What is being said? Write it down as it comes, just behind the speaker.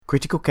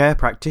Critical Care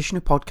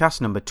Practitioner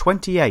Podcast number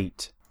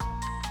 28.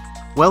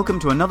 Welcome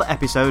to another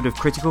episode of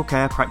Critical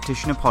Care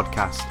Practitioner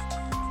Podcast.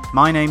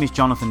 My name is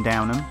Jonathan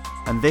Downham,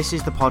 and this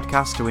is the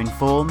podcast to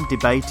inform,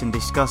 debate and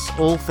discuss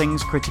all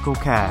things critical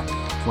care,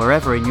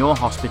 wherever in your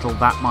hospital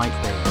that might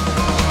be.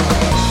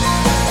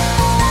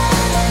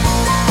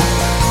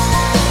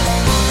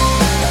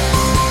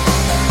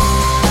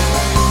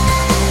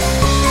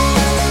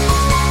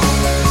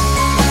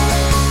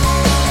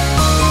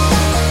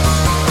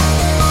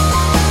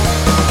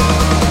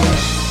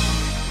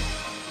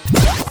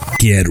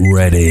 Get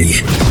ready.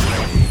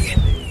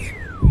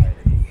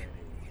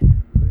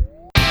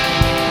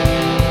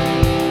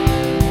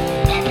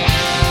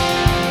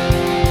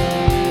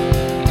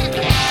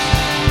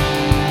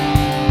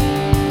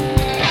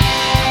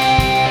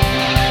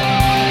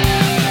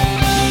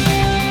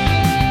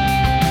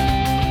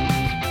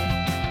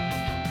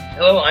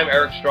 Hello, I'm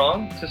Eric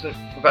Strong, Assistant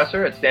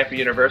Professor at Stanford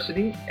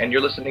University, and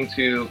you're listening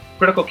to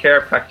Critical Care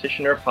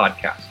Practitioner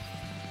Podcast.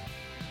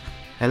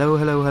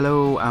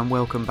 Hello, and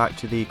welcome back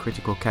to the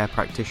Critical Care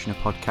Practitioner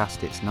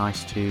Podcast. It's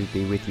nice to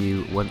be with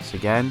you once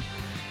again.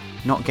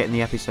 Not getting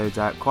the episodes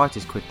out quite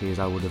as quickly as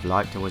I would have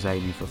liked. I was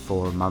aiming for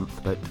 4 a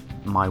month, but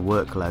my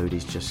workload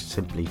is just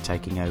simply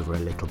taking over a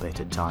little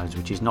bit at times,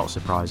 which is not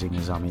surprising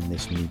as I'm in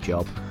this new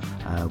job,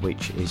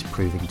 which is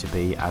proving to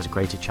be as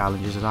great a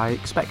challenge as I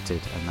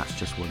expected, and that's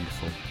just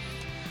wonderful.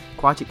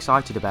 Quite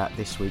excited about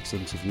this week's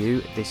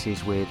interview. This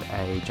is with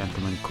a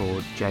gentleman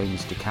called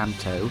James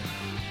DuCanto.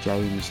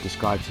 James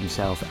describes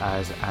himself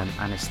as an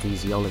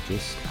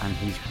anesthesiologist, and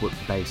he's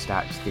based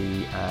at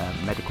the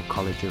Medical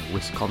College of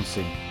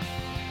Wisconsin.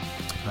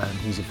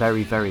 He's a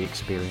very, very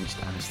experienced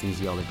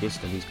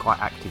anesthesiologist, and he's quite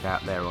active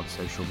out there on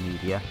social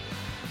media.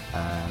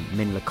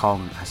 Min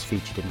Lekong has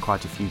featured him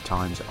quite a few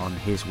times on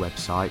his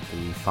website,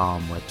 the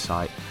Farm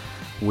website.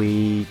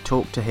 We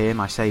talked to him,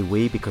 I say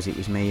we because it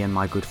was me and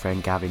my good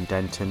friend Gavin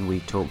Denton.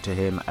 We talked to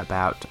him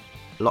about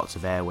lots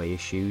of airway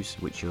issues,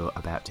 which you're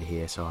about to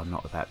hear, so I'm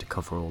not about to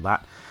cover all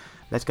that.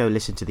 Let's go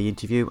listen to the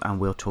interview and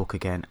we'll talk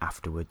again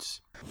afterwards.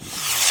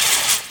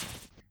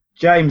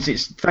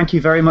 James, thank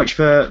you very much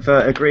for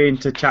agreeing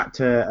to chat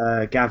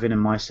to Gavin and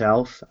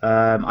myself.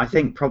 I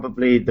think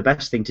probably the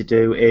best thing to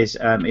do is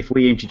if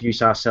we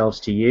introduce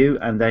ourselves to you,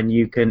 and then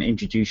you can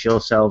introduce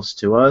yourselves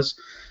to us,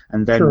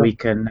 and then we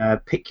can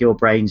pick your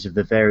brains of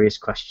the various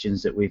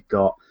questions that we've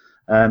got.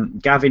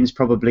 Gavin's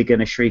probably going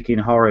to shriek in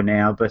horror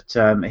now, but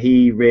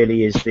he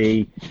really is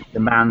the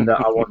man that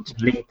I want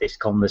to lead this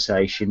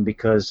conversation,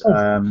 because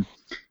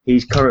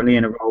he's currently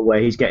in a role where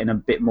he's getting a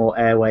bit more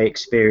airway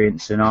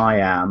experience than I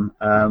am.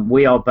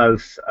 We are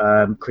both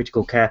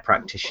critical care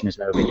practitioners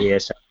over here,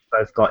 so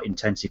we've both got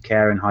intensive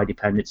care and high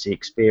dependency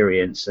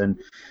experience, and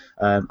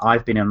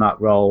I've been in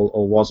that role,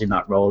 or was in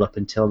that role, up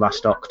until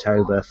last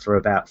October for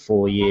about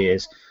 4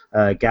 years.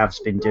 Gav's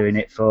been doing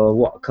it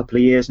for, a couple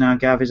of years now,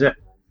 Gav, is it?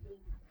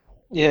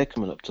 Yeah,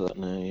 coming up to that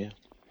now, yeah.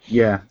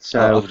 Yeah,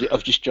 so...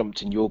 I've just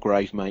jumped in your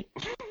grave, mate.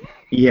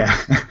 Yeah,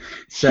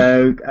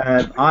 so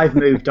I've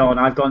moved on.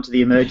 I've gone to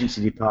the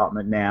emergency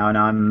department now, and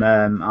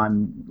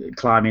I'm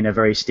climbing a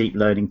very steep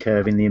learning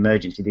curve in the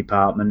emergency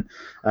department,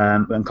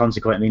 and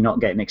consequently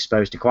not getting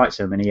exposed to quite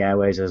so many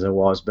airways as I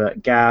was.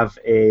 But Gav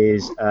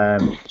is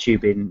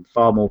tubing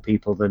far more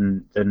people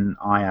than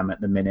I am at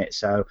the minute,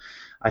 so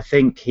I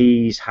think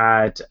he's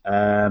had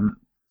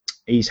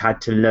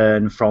to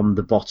learn from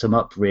the bottom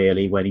up,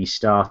 really, when he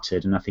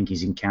started, and I think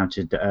he's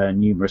encountered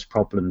numerous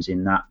problems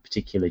in that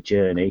particular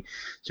journey.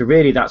 So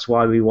really that's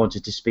why we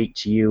wanted to speak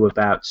to you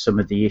about some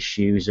of the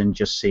issues and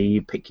just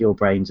pick your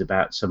brains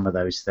about some of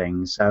those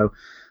things. So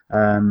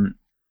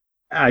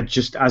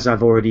just as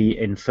I've already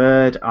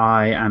inferred,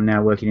 I am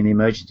now working in the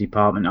emergency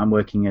department. I'm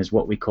working as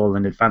what we call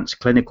an advanced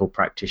clinical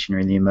practitioner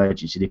in the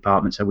emergency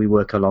department. So we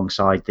work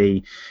alongside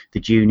the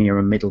junior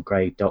and middle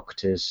grade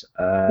doctors,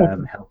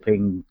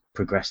 helping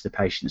progress the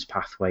patient's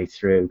pathway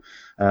through.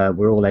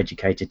 We're all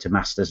educated to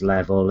master's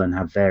level and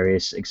have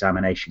various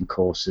examination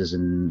courses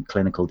and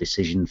clinical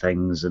decision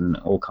things and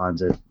all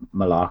kinds of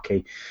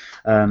malarkey.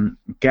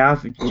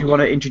 Gav, do you want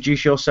to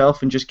introduce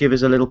yourself and just give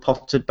us a little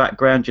potted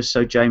background, just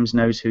so James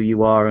knows who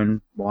you are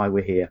and why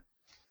we're here?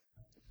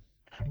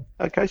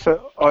 Okay,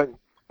 so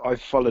I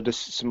followed a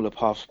similar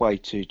pathway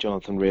to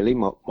Jonathan, really.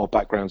 My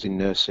background's in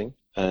nursing.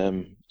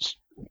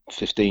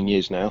 15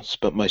 years now,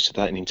 spent most of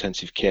that in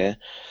intensive care.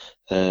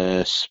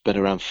 Spent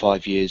around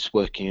 5 years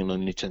working on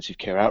an intensive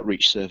care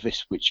outreach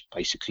service, which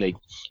basically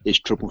is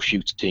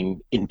troubleshooting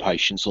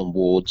inpatients on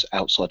wards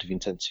outside of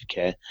intensive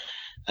care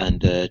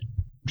and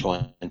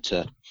trying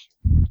to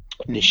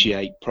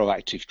initiate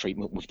proactive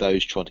treatment with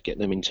those, trying to get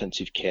them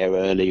intensive care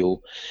early,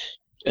 or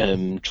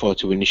try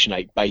to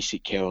initiate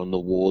basic care on the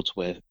wards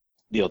where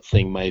the odd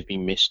thing may have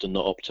been missed and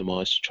not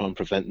optimised, to try and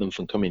prevent them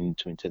from coming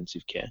into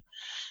intensive care.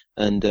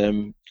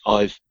 And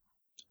I've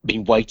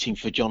been waiting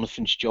for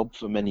Jonathan's job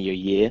for many a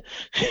year,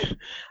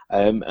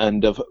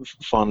 and I've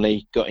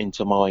finally got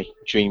into my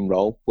dream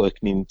role,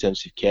 working in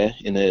intensive care,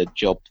 in a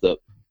job that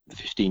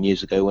 15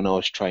 years ago when I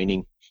was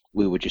training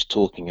we were just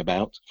talking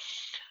about.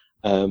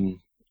 And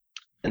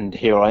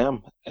here I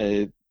am.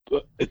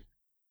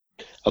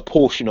 a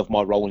portion of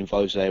my role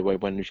involves airway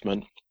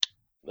management.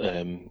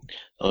 I'm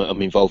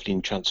involved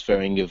in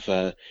transferring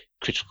of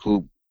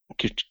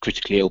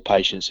critically ill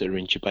patients that are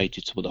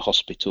intubated to other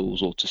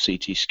hospitals or to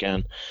CT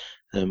scan.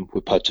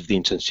 We're part of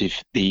the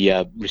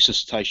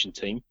resuscitation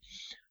team,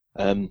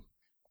 and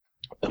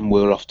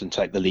we'll often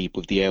take the lead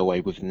with the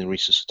airway within the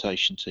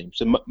resuscitation team.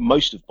 So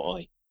most of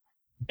my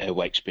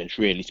airway experience,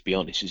 really, to be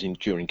honest, is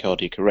during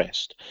cardiac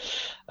arrest.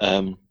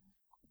 But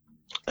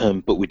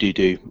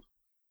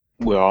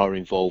we are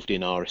involved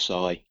in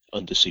RSI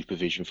under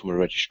supervision from a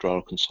registrar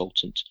or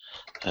consultant,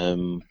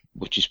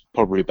 which is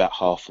probably about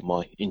half of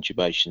my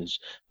intubations,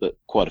 but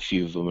quite a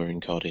few of them are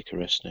in cardiac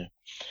arrest now.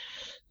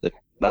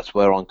 That's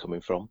where I'm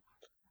coming from.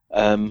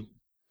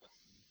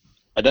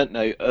 I don't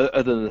know,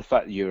 other than the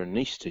fact that you're an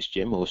anaesthetist,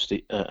 Jim, or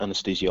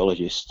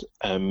anaesthesiologist,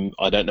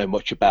 I don't know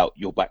much about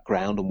your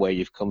background and where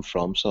you've come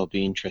from, so I'll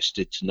be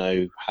interested to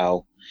know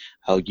how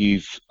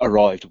you've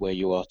arrived where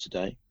you are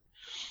today.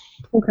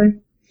 Okay,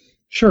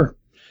 sure.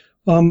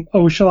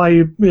 Shall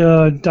I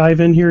dive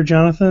in here,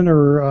 Jonathan,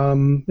 or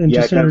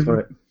yeah,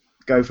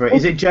 go for it.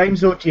 Is it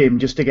James or Jim?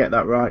 Just to get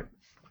that right.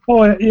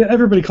 Oh, yeah,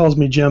 everybody calls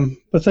me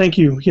Jim, but thank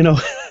you. You know,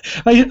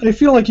 I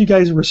feel like you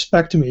guys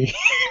respect me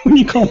when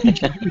you call me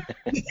Jim.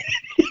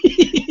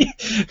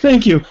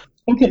 Thank you.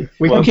 Okay.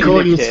 We can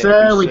call you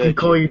sir. We can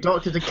call you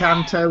Dr.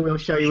 DuCanto. We'll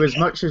show you as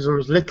much or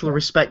as little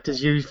respect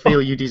as you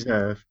feel you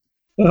deserve.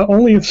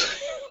 Only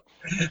if.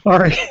 All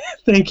right.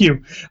 Thank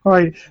you. All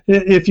right.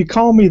 If you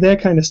call me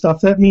that kind of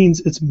stuff, that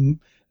means it's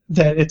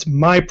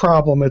my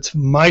problem. It's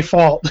my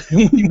fault.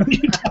 You're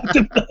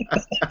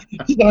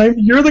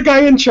the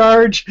guy in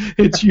charge.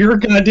 It's your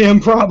goddamn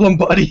problem,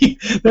 buddy.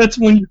 That's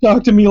when you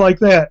talk to me like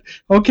that.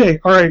 Okay.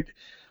 All right.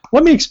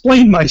 Let me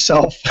explain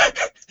myself.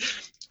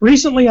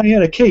 Recently, I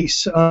had a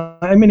case.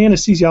 I'm an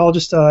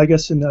anesthesiologist. I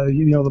guess in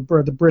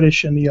the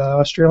British and the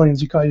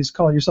Australians, you guys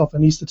call yourself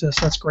an anaesthetist.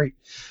 That's great.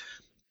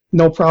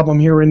 No problem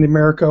here in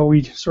America.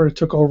 We sort of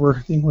took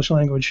over the English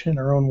language in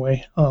our own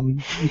way.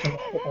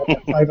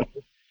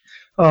 Privately.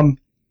 I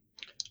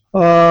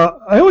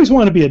always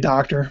wanted to be a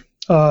doctor,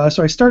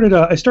 so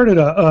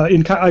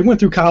I went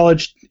through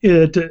college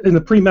in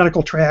the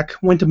pre-medical track.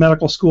 Went to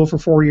medical school for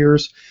 4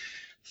 years.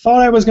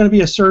 Thought I was going to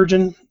be a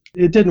surgeon.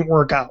 It didn't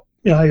work out.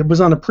 I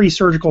was on a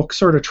pre-surgical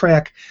sort of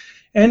track.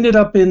 Ended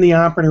up in the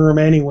operating room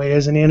anyway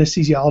as an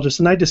anesthesiologist,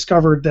 and I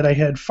discovered that I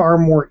had far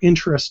more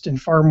interest and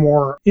far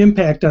more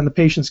impact on the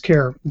patient's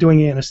care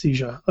doing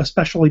anesthesia,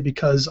 especially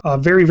because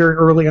very, very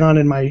early on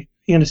in my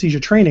anesthesia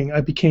training,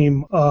 I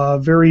became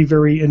very,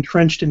 very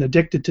entrenched and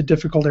addicted to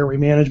difficult airway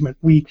management.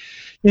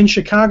 In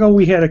Chicago,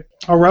 we had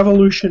a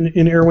revolution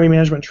in airway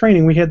management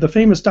training. We had the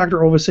famous Dr.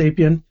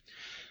 Ovasapian,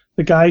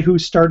 the guy who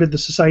started the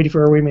Society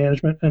for Airway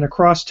Management, and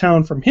across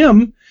town from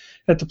him,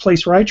 at the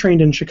place where I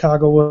trained in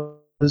Chicago,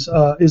 is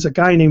a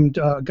guy named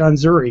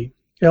Ganzuri,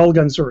 El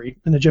Ganzuri,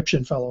 an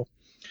Egyptian fellow.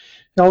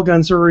 El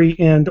Ganzuri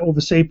and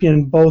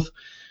Ovasapian both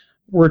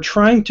were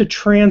trying to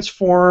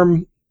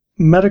transform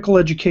medical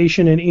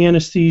education and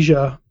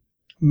anesthesia,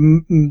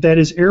 that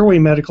is airway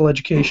medical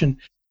education,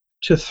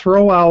 to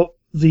throw out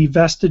the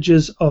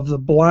vestiges of the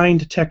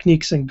blind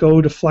techniques and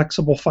go to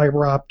flexible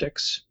fiber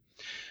optics.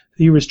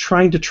 He was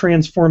trying to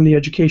transform the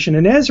education,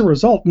 and as a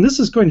result, and this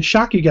is going to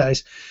shock you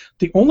guys,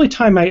 the only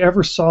time I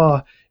ever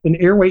saw an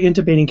airway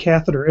intubating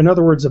catheter, in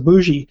other words, a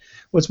bougie,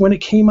 was when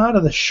it came out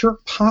of the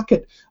shirt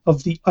pocket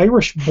of the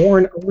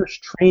Irish-born,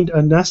 Irish-trained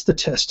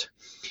anesthetist.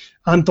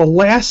 On the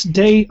last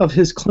day of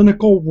his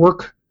clinical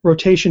work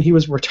rotation, he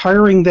was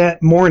retiring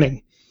that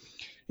morning,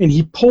 and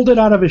he pulled it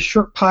out of his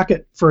shirt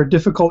pocket for a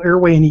difficult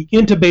airway, and he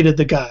intubated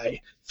the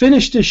guy,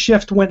 finished his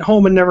shift, went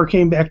home, and never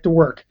came back to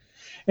work.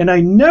 And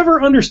I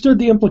never understood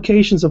the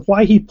implications of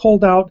why he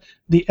pulled out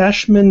the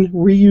Eschmann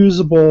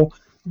reusable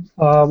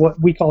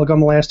what we call a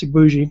gum elastic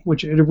bougie,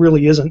 which it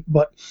really isn't,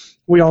 but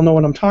we all know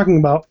what I'm talking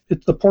about.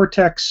 It's the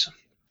Portex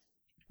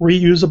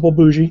reusable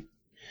bougie.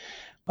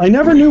 I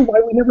never knew why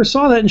we never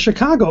saw that in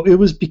Chicago. It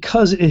was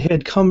because it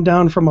had come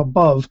down from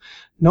above.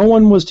 No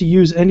one was to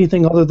use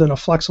anything other than a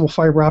flexible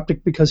fiber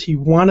optic because he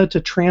wanted to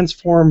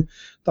transform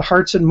the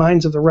hearts and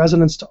minds of the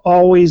residents to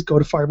always go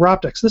to fiber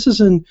optics. This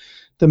is in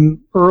the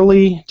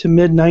early to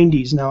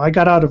mid-90s now. I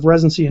got out of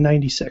residency in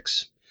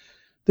 96.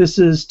 This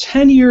is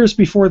 10 years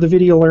before the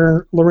video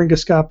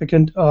laryngoscopic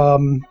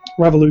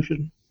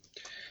revolution.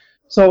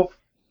 So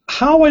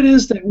how it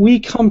is that we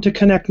come to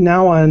connect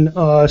now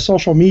on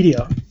social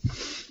media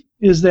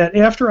is that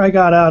after I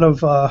got out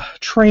of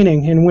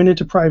training and went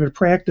into private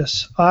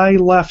practice, I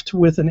left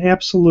with an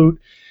absolute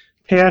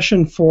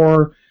passion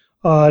for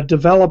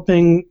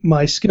developing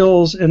my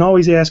skills and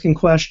always asking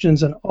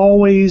questions and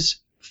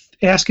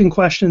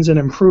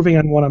improving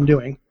on what I'm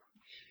doing.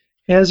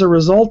 As a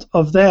result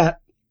of that,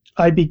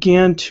 I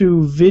began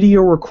to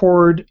video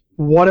record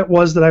what it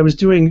was that I was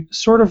doing,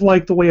 sort of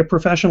like the way a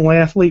professional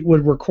athlete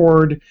would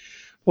record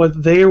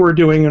what they were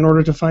doing in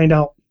order to find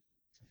out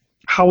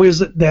how is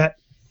it that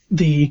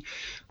the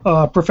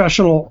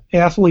professional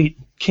athlete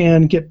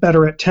can get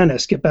better at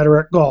tennis, get better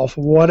at golf,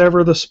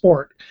 whatever the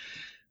sport.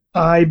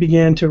 I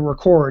began to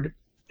record,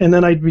 and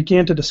then I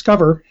began to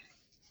discover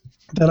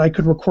that I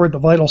could record the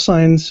vital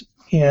signs,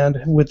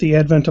 and with the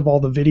advent of all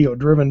the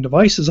video-driven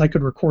devices, I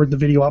could record the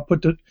video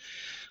output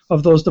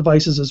of those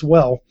devices as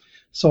well.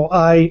 So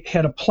I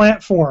had a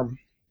platform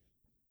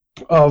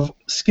of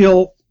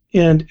skill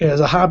and as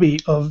a hobby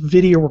of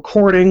video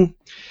recording,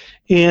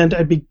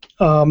 and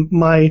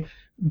my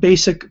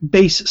basic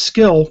base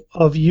skill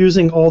of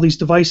using all these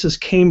devices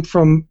came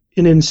from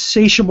an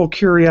insatiable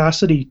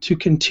curiosity to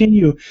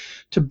continue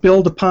to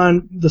build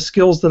upon the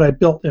skills that I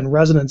built in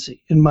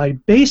residency. And my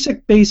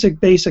basic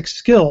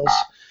skills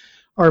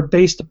are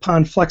based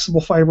upon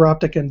flexible fiber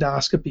optic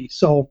endoscopy.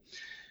 So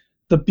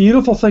the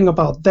beautiful thing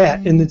about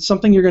that, and it's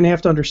something you're going to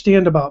have to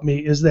understand about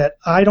me, is that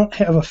I don't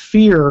have a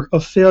fear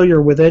of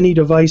failure with any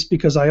device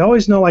because I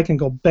always know I can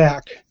go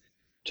back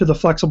to the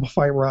flexible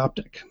fiber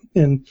optic.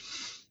 And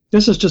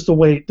this is just the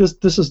way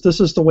this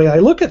is the way I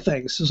look at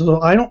things.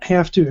 So I don't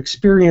have to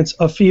experience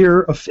a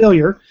fear of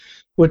failure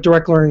with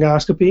direct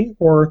laryngoscopy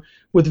or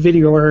with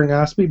video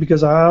laryngoscopy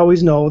because I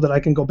always know that I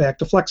can go back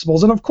to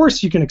flexibles. And of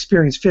course, you can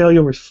experience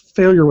failure with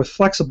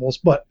flexibles,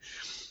 but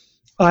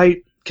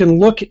I can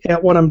look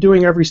at what I'm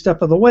doing every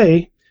step of the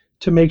way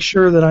to make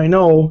sure that I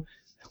know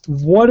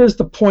what is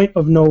the point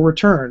of no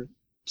return.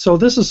 So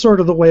this is sort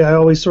of the way I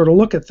always sort of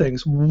look at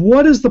things.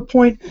 What is the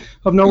point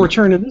of no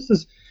return? And this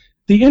is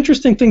the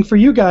interesting thing for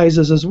you guys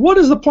is what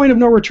is the point of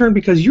no return?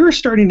 Because you're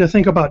starting to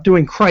think about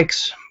doing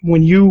crikes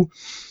when you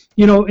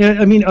know,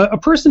 I mean, a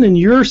person in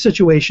your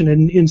situation,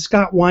 in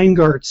Scott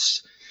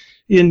Weingart's,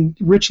 in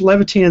Rich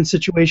Levitan's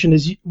situation,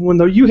 is when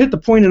you hit the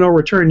point of no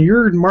return,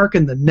 you're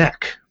marking the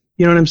neck.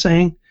 You know what I'm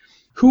saying?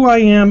 Who I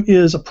am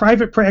is a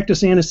private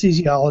practice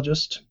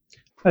anesthesiologist.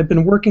 I've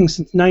been working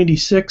since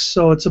 '96,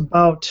 so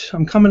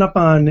I'm coming up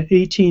on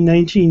 18,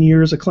 19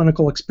 years of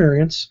clinical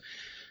experience.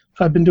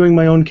 I've been doing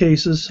my own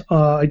cases.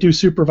 I do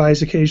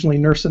supervise occasionally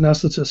nurse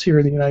anesthetists here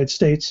in the United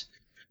States.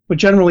 But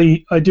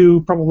generally, I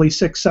do probably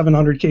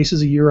 600-700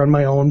 cases a year on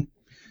my own.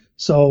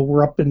 So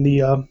we're up in the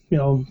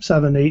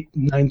 7,000, 8,000,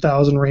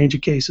 9,000 range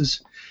of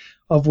cases,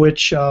 of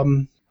which I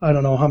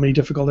don't know how many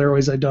difficult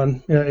airways I've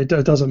done. It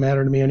doesn't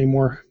matter to me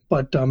anymore.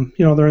 But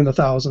they're in the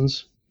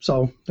thousands.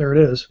 So there it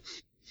is.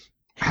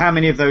 How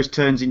many of those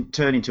turn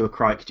into a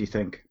crike, do you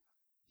think?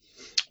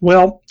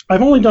 Well,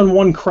 I've only done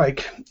one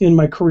crike in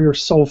my career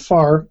so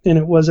far, and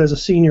it was as a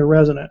senior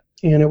resident,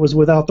 and it was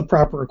without the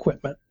proper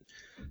equipment.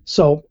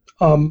 So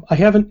I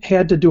haven't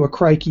had to do a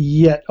crike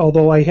yet,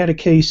 although I had a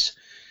case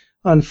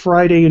on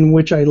Friday in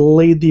which I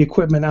laid the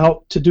equipment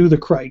out to do the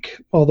crike,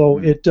 although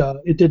it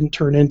didn't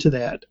turn into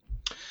that.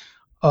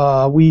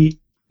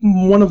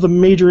 One of the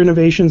major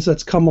innovations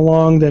that's come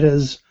along that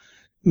has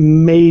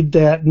made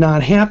that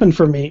not happen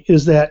for me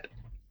is that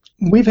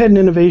we've had an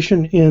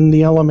innovation in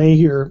the LMA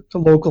here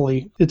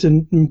locally. It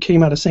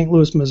came out of St.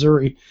 Louis,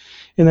 Missouri,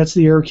 and that's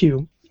the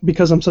AirQ.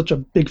 Because I'm such a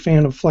big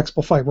fan of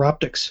flexible fiber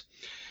optics,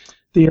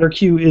 the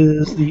AirQ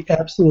is the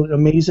absolute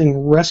amazing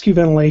rescue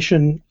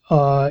ventilation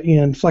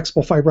and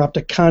flexible fiber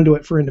optic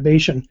conduit for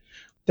intubation.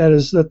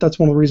 That's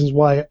one of the reasons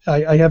why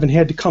I haven't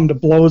had to come to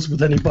blows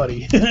with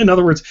anybody. In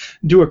other words,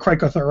 do a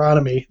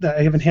cricothyrotomy. That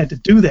I haven't had to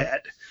do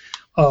that.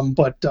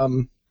 But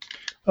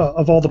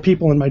of all the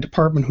people in my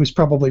department who's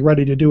probably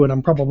ready to do it,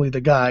 I'm probably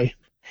the guy.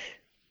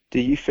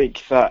 Do you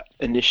think that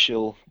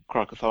initial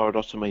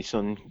cricothyrotomy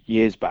some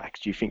years back,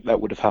 do you think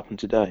that would have happened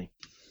today?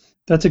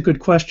 That's a good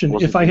question.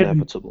 Was it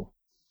inevitable?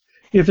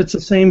 If it's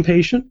the same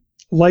patient,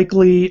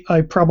 likely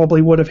I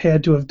probably would have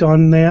had to have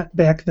done that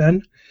back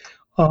then.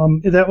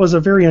 That was a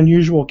very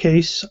unusual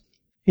case,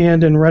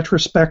 and in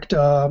retrospect,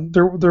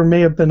 there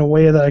may have been a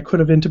way that I could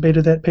have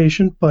intubated that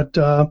patient, but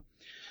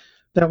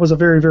that was a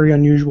very, very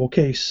unusual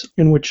case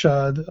in which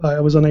I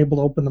was unable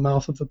to open the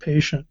mouth of the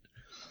patient.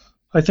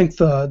 I think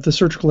the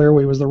surgical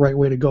airway was the right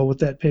way to go with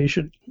that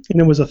patient, and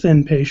it was a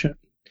thin patient,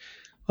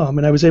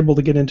 and I was able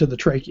to get into the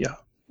trachea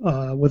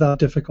without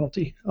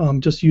difficulty,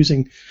 just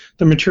using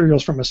the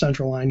materials from a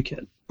central line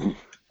kit.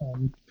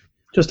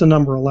 Just a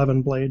number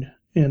 11 blade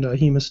and a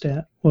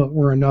hemostat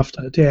were enough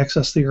to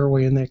access the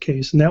airway in that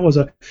case, and that was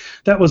a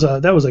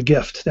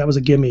gift. That was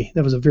a gimme.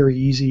 That was a very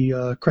easy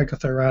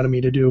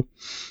cricothyrotomy to do.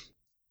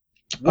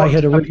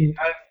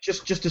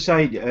 Just to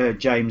say,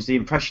 James, the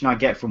impression I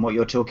get from what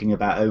you're talking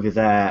about over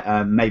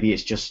there, maybe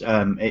it's just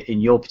in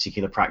your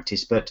particular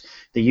practice, but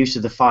the use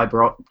of the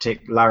fiber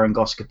optic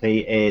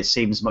laryngoscopy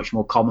seems much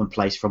more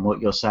commonplace from what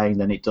you're saying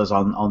than it does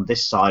on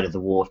this side of the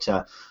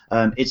water.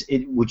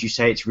 Would you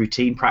say it's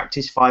routine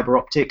practice, fiber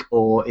optic,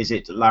 or is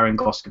it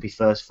laryngoscopy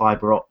first,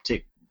 fiber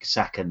optic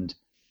second?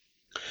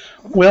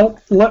 Well,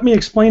 let me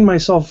explain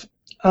myself.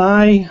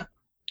 When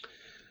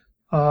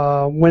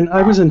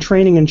I was in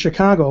training in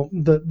Chicago,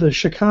 the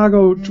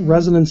Chicago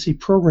residency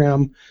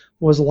program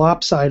was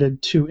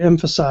lopsided to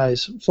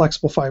emphasize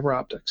flexible fiber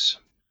optics,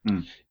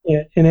 and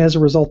as a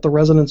result, the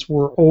residents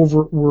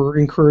were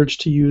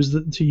encouraged to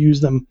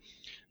use them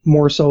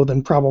more so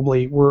than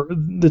probably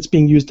that's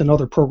being used in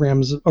other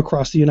programs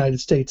across the United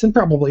States and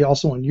probably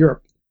also in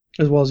Europe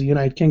as well as the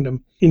United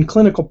Kingdom. In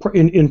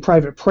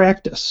private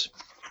practice,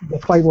 the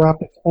fiber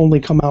optics only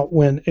come out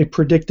when a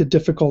predicted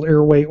difficult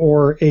airway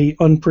or a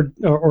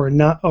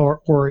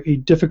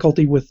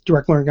difficulty with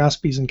direct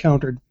laryngoscopy is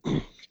encountered.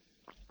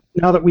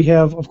 Now that we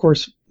have, of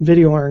course,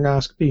 video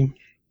laryngoscopy,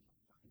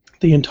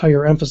 the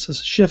entire emphasis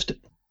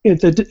shifted. And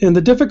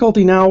the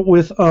difficulty now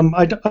with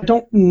I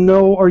don't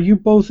know, are you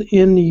both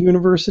in the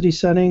university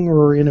setting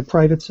or in a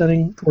private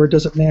setting, or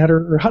does it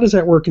matter, or how does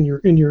that work in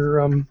your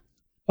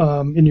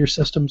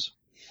systems?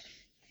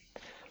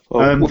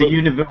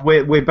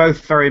 We're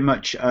both very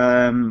much.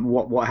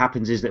 What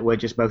happens is that we're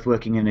just both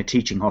working in a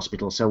teaching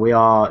hospital, so we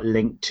are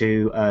linked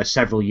to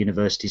several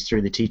universities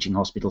through the teaching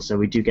hospital. So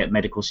we do get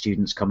medical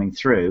students coming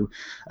through.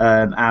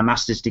 Our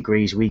master's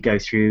degrees, we go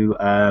through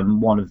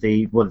one of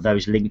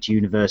those linked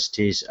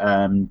universities,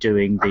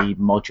 doing the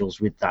modules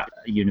with that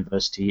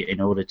university in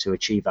order to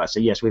achieve that.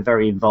 So yes, we're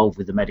very involved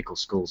with the medical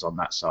schools on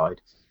that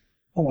side.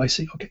 Oh, I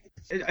see. Okay.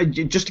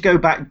 Just to go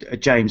back,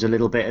 James, a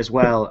little bit as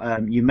well,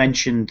 you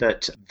mentioned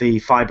that the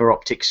fibre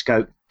optic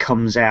scope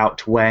comes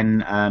out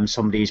when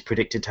somebody is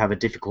predicted to have a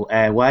difficult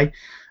airway.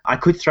 I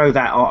could throw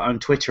that on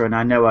Twitter, and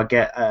I know I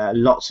get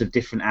lots of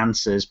different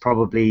answers.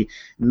 Probably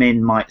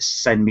Min might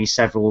send me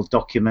several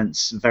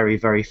documents very,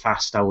 very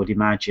fast, I would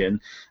imagine.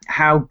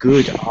 How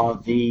good are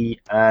the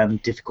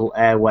difficult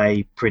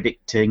airway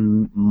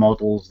predicting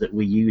models that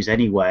we use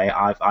anyway?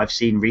 I've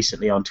seen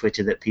recently on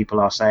Twitter that people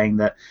are saying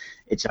that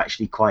it's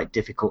actually quite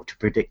difficult to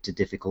predict a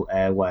difficult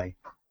airway.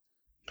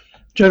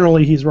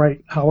 Generally, he's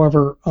right.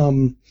 However,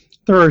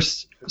 there are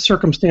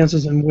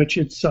circumstances in which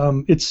it's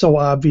so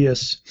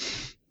obvious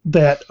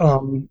that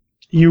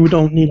you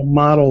don't need a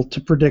model to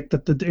predict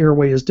that the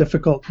airway is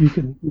difficult. You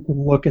can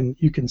look and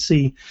you can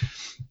see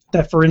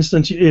that. For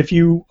instance, if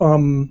you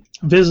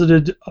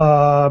visited,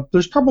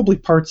 there's probably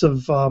parts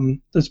of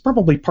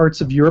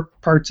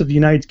Europe, parts of the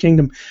United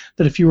Kingdom,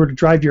 that if you were to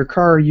drive your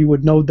car, you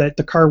would know that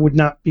the car would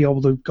not be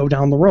able to go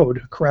down the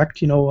road.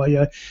 Correct? You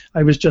know,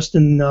 I was just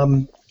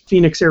in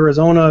Phoenix,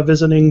 Arizona,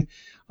 visiting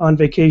on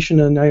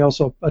vacation, and I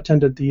also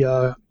attended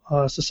the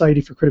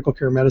Society for Critical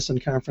Care Medicine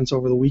conference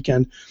over the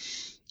weekend.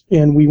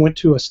 And we went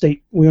to a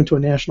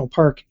national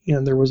park,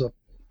 and there was a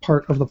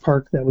part of the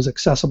park that was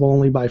accessible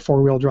only by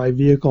four-wheel drive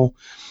vehicle.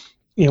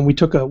 And we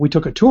took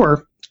a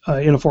tour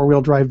in a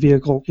four-wheel drive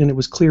vehicle, and it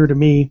was clear to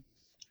me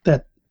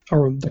that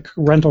the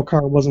rental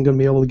car wasn't going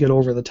to be able to get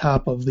over the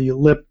top of the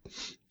lip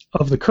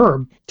of the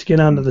curb to get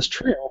onto this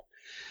trail.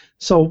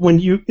 So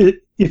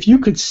if you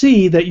could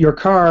see that your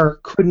car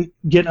couldn't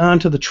get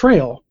onto the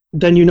trail,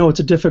 then you know it's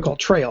a difficult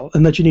trail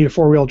and that you need a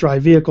four-wheel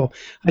drive vehicle.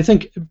 I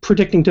think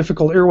predicting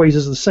difficult airways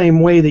is the same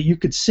way that you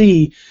could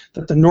see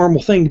that the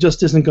normal thing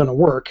just isn't going to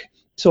work.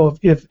 So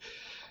if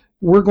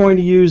we're going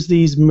to use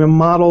these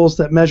models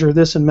that measure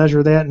this and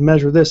measure that and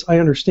measure this, I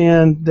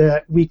understand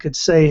that we could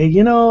say, hey,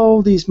 you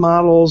know, these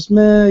models,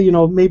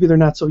 maybe they're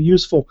not so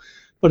useful.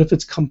 But if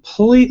it's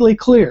completely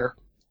clear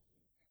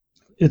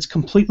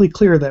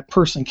that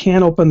person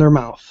can't open their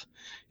mouth,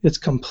 it's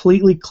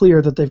completely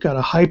clear that they've got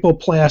a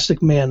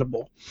hypoplastic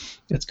mandible,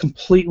 it's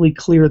completely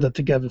clear that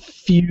they have a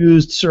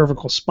fused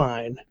cervical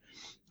spine,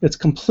 it's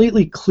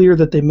completely clear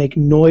that they make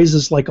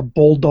noises like a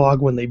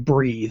bulldog when they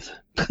breathe.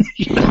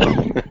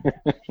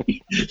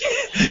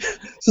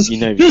 This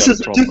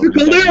is a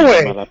difficult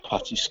airway.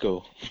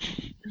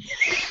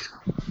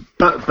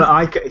 But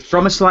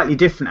from a slightly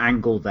different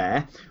angle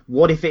there,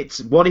 what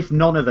if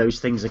none of those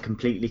things are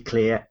completely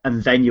clear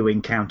and then you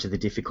encounter the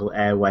difficult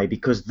airway?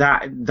 Because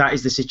that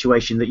is the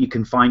situation that you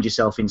can find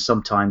yourself in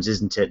sometimes,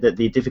 isn't it? That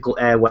the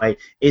difficult airway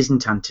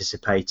isn't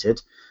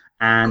anticipated,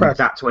 and Correct.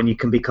 That's when you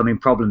can become in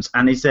problems.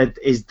 And is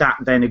that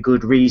then a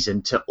good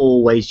reason to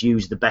always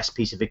use the best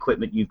piece of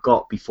equipment you've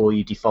got before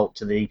you default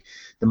to the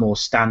more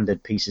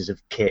standard pieces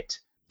of kit?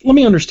 Let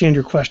me understand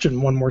your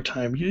question one more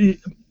time. You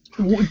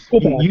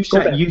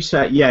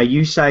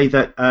say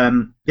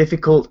that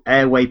difficult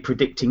airway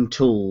predicting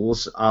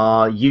tools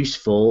are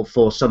useful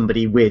for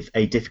somebody with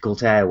a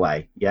difficult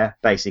airway. Yeah,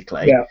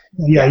 basically.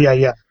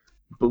 Yeah.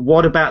 But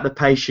what about the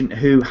patient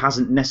who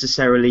hasn't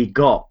necessarily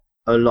got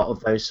a lot of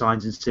those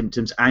signs and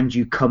symptoms, and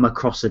you come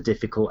across a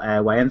difficult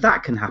airway, and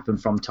that can happen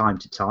from time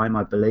to time,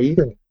 I believe.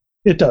 Sure.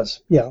 It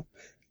does. Yeah.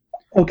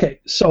 Okay,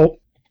 so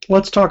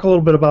let's talk a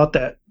little bit about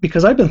that,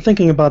 because I've been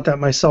thinking about that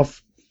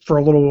myself for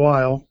a little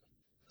while.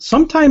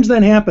 Sometimes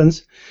that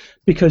happens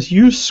because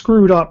you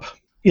screwed up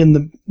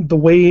in the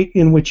way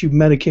in which you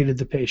medicated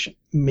the patient.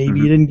 Maybe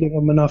you didn't give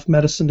them enough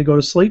medicine to go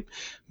to sleep.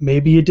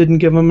 Maybe you didn't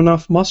give them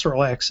enough muscle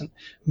relaxant.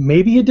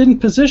 Maybe you didn't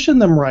position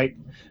them right.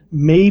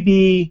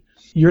 Maybe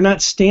you're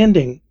not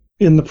standing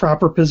in the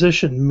proper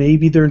position.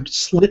 Maybe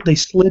they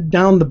slid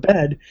down the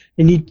bed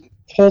and you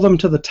pull them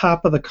to the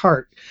top of the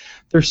cart.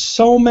 There's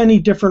so many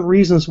different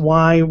reasons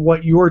why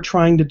what you're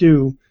trying to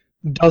do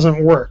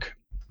doesn't work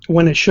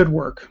when it should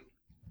work.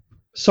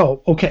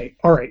 So, okay,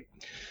 all right.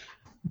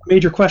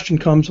 Major question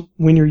comes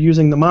when you're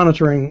using the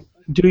monitoring.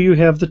 Do you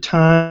have the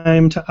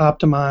time to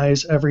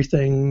optimize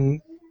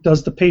everything?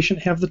 Does the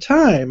patient have the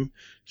time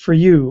for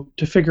you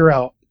to figure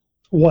out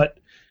what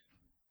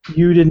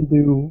you didn't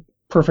do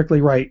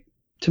perfectly right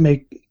to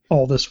make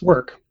all this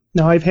work?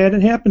 Now, I've had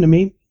it happen to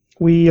me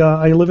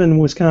I live in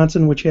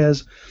Wisconsin, which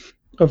has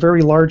a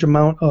very large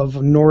amount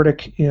of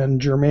Nordic and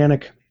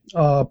Germanic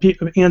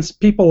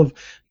people of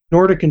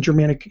Nordic and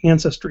Germanic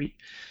ancestry.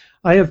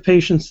 I have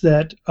patients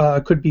that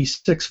could be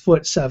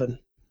 6'7",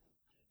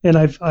 and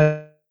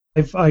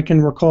I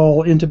can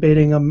recall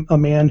intubating a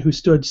man who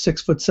stood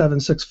 6'7",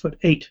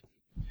 6'8",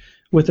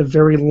 with a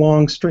very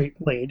long straight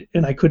blade,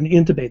 and I couldn't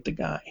intubate the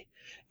guy.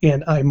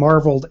 And I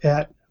marveled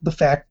at the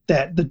fact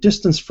that the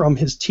distance from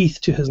his teeth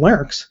to his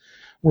larynx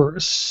were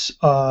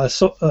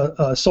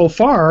so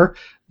far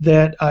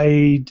that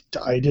I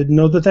didn't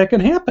know that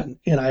could happen.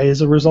 And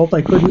as a result,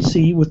 I couldn't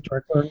see with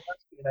direct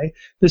laryngoscopy.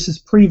 This is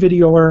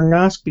pre-video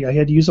laryngoscopy. I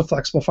had to use a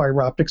flexible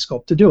fiber optic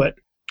scope to do it.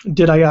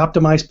 Did I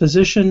optimize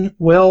position?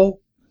 Well,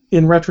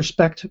 in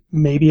retrospect,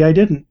 maybe I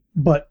didn't.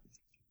 But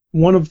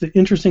one of the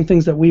interesting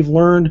things that we've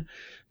learned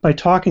by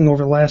talking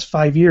over the last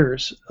 5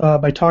 years,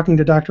 by talking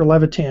to Dr.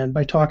 Levitan,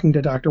 by talking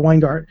to Dr.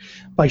 Weingart,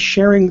 by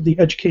sharing the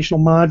educational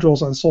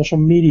modules on social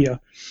media,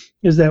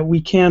 is that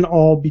we can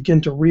all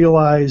begin to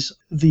realize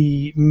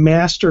the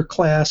master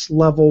class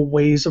level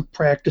ways of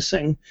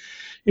practicing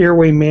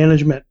airway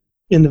management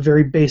in the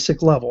very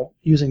basic level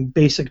using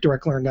basic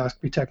direct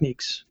laryngoscopy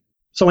techniques.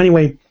 So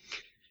anyway,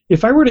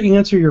 if I were to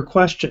answer your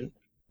question,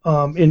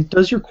 and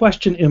does your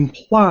question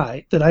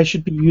imply that I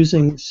should be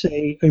using,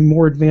 say, a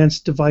more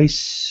advanced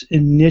device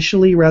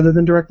initially rather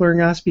than direct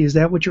laryngoscopy? Is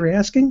that what you're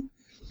asking?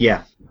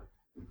 Yeah.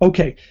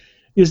 Okay.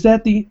 Is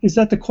that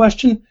the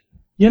question?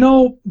 You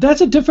know, that's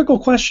a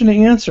difficult question to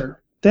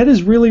answer. That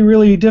is really,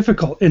 really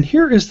difficult. And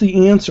here is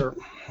the answer.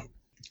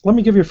 Let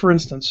me give you, for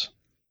instance,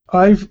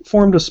 I've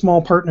formed a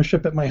small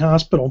partnership at my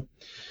hospital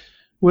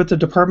with the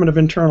Department of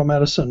Internal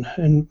Medicine,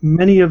 and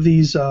many of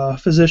these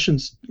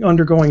physicians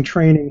undergoing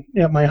training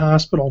at my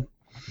hospital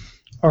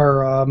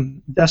are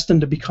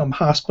destined to become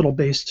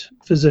hospital-based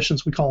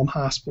physicians. We call them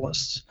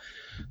hospitalists.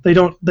 They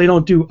don't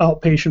do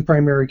outpatient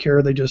primary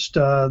care. They just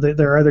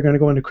they're either going to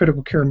go into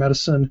critical care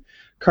medicine,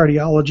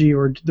 cardiology,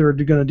 or they're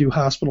going to do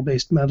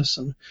hospital-based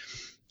medicine.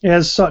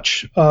 As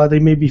such, they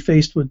may be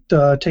faced with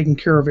taking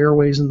care of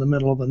airways in the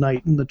middle of the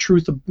night. And the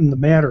truth of the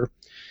matter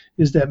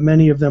is that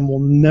many of them will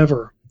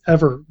never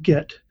ever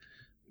get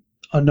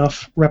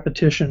enough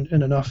repetition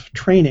and enough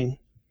training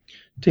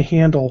to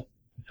handle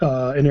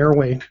an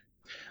airway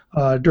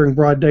during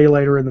broad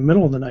daylight or in the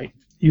middle of the night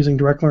using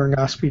direct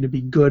laryngoscopy to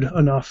be good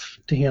enough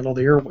to handle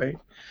the airway.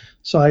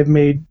 So I've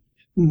made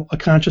a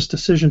conscious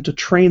decision to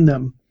train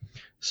them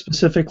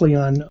specifically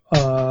on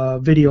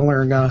video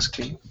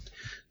laryngoscopy.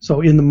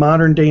 So in the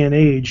modern day and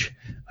age,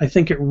 I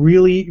think it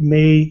really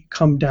may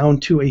come down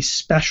to a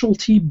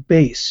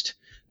specialty-based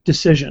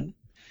decision.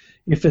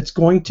 If it's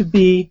going to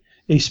be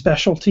a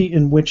specialty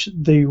in which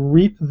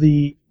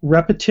the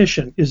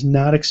repetition is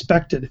not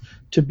expected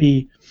to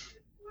be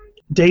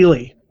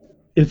daily,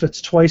 if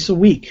it's twice a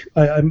week,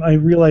 I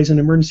realize in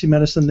emergency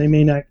medicine they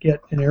may not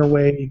get an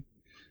airway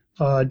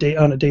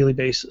on a daily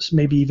basis,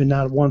 maybe even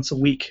not once a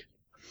week.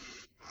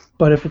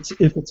 But if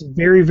it's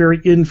very,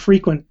 very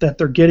infrequent that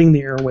they're getting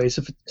the airways,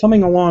 if it's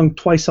coming along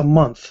twice a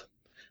month,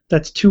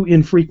 that's too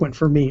infrequent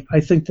for me.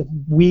 I think that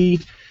we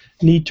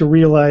need to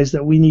realize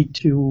that we need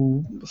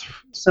to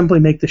simply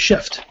make the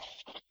shift,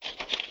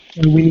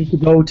 and we need to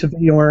go to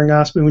video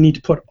laryngoscopy.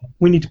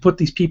 We need to put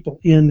these people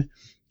in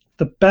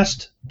the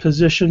best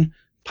position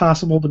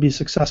possible to be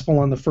successful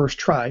on the first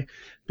try,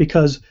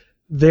 because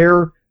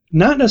they're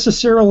not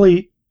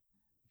necessarily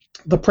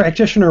the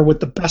practitioner with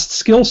the best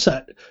skill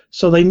set.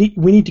 So we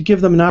need to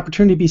give them an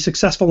opportunity to be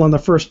successful on the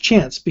first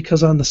chance,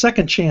 because on the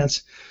second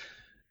chance,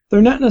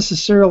 they're not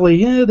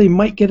necessarily, they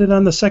might get it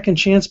on the second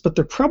chance, but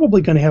they're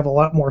probably going to have a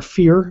lot more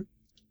fear.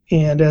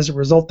 And as a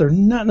result, they're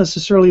not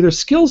necessarily their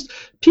skills.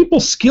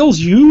 People's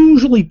skills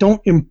usually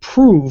don't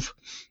improve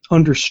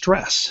under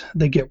stress.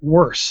 They get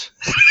worse.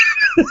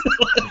 I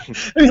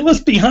mean, let's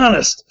be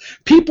honest.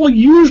 People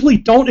usually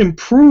don't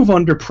improve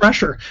under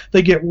pressure.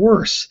 They get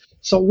worse.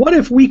 So what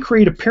if we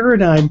create a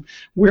paradigm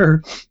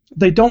where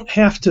they don't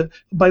have to,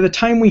 by the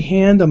time we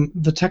hand them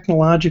the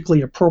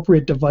technologically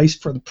appropriate device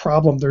for the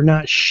problem, they're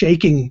not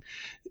shaking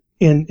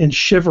and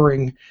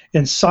shivering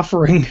and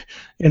suffering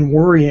and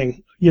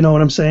worrying. You know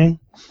what I'm saying?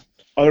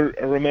 I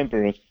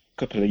remember a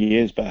couple of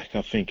years back,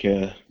 I think,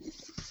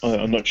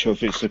 I'm not sure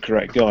if it's the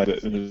correct guy,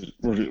 but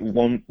it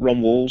was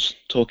Ron Walls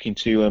talking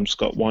to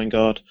Scott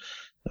Weingart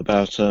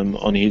about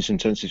on his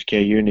intensive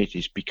care unit,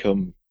 it's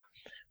become,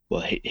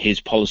 well, his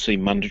policy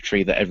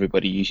mandatory that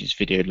everybody uses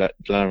video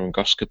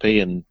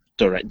laryngoscopy, and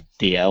direct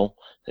DL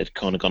had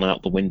kind of gone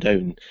out the window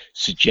and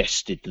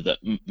suggested that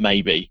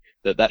maybe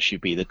that should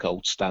be the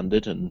gold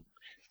standard, and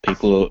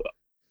people are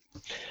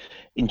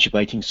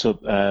intubating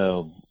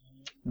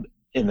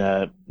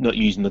not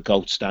using the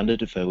gold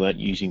standard if they weren't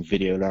using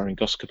video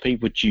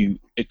laryngoscopy. Would you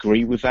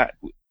agree with that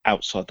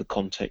outside the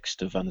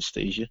context of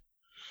anesthesia?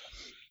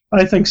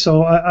 I think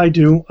so. I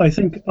do. I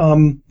think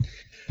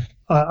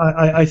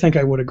I think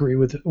I would agree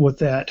with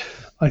that.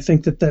 I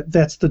think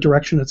that's the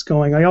direction it's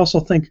going. I also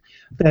think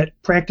that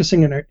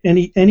practicing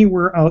in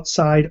anywhere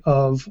outside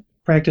of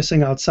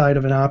practicing outside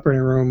of an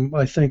operating room,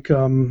 I think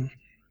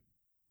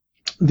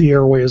the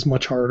airway is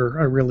much harder.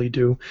 I really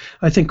do.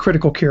 I think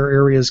critical care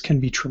areas can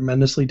be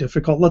tremendously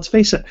difficult. Let's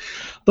face it,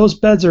 those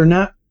beds are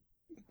not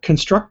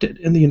constructed,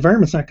 and the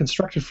environment's not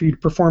constructed for you to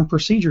perform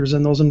procedures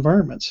in those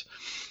environments.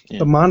 Yeah.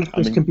 The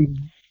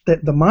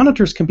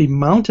monitors can be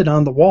mounted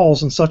on the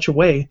walls in such a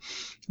way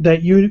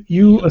that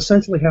you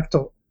essentially have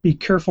to be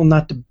careful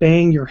not to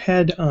bang your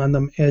head on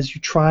them as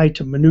you try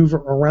to maneuver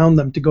around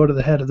them to go to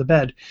the head of the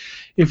bed.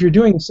 If you're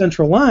doing a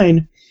central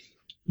line,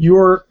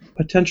 your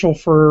potential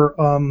for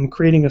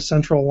creating a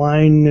central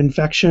line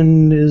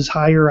infection is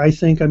higher, I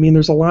think. I mean,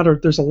 there's a lot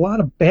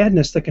of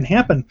badness that can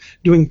happen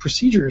doing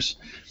procedures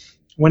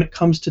when it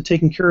comes to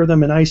taking care of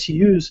them in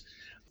ICUs.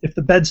 If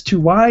the bed's too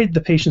wide,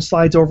 the patient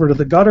slides over to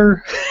the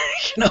gutter,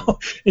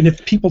 and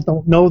if people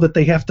don't know that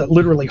they have to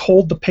literally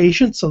hold the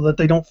patient so that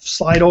they don't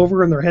slide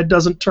over and their head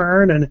doesn't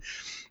turn, and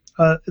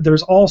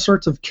there's all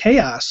sorts of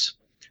chaos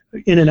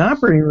in an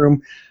operating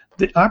room.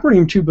 The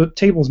operating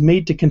table is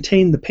made to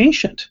contain the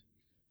patient,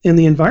 and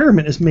the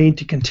environment is made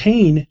to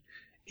contain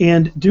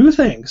and do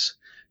things.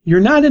 You're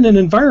not in an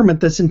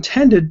environment that's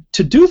intended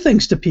to do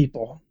things to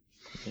people.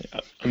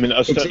 I mean,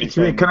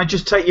 can I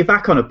just take you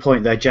back on a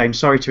point there, James?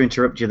 Sorry to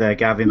interrupt you there,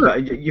 Gavin, sure.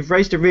 But you've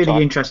raised a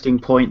really interesting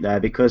point there,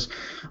 because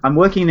I'm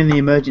working in the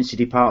emergency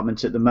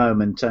department at the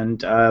moment,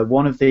 and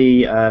one of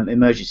the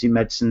emergency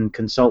medicine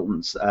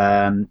consultants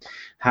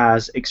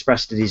has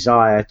expressed a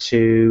desire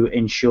to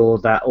ensure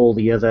that all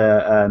the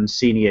other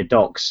senior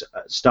docs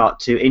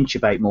start to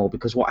intubate more,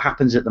 because what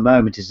happens at the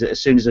moment is that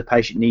as soon as a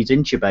patient needs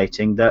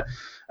intubating, that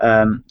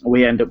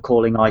we end up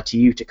calling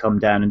ITU to come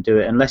down and do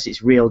it, unless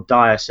it's real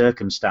dire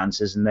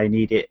circumstances and they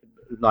need it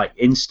like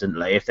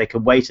instantly. If they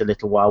can wait a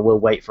little while, we'll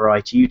wait for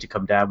ITU to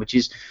come down, which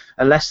is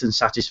a less than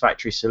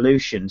satisfactory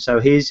solution. So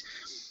he's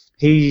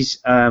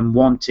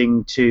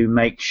wanting to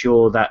make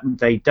sure that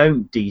they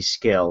don't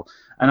de-skill.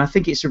 And I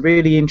think it's a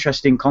really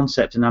interesting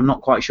concept, and I'm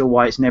not quite sure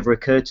why it's never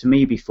occurred to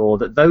me before,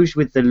 that those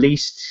with the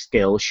least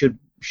skill should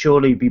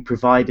surely be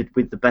provided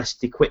with the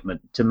best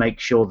equipment to make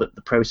sure that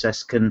the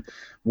process can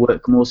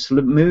work more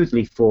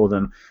smoothly for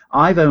them.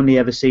 I've only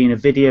ever seen a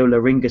video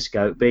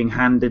laryngoscope being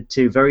handed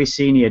to very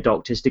senior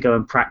doctors to go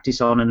and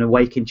practice on an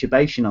awake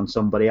intubation on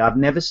somebody. I've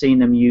never seen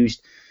them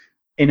used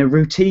in a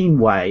routine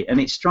way, and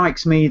it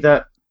strikes me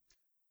that,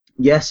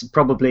 yes,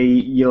 probably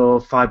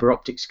your fibre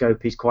optic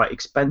scope is quite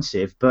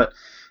expensive, but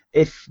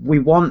if we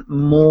want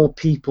more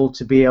people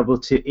to be able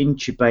to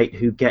intubate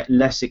who get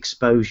less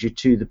exposure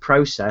to the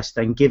process,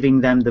 then giving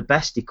them the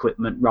best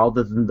equipment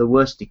rather than the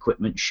worst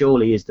equipment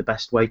surely is the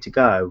best way to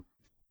go.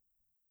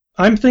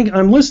 I'm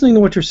listening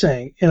to what you're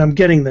saying, and I'm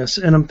getting this,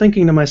 and I'm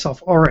thinking to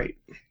myself, all right,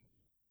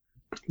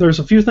 there's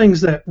a few things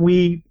that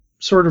we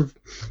sort of,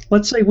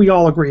 let's say we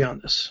all agree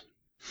on this.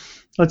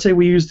 Let's say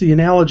we use the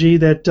analogy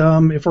that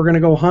if we're going to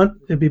go hunt,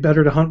 it'd be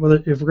better to hunt with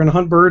it. If we're going to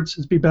hunt birds,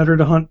 it'd be better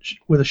to hunt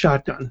with a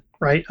shotgun,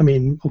 right? I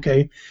mean,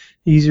 okay,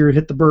 easier to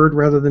hit the bird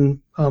rather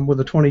than with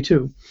a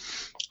 .22.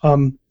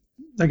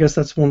 I guess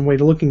that's one way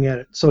to looking at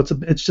it. So it's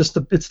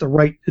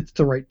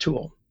the right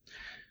tool.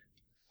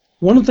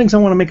 One of the things I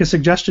want to make a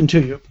suggestion to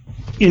you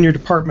in your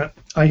department.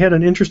 I had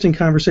an interesting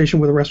conversation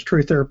with a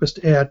respiratory therapist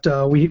at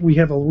we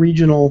have a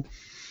regional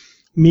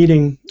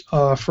meeting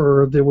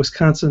for the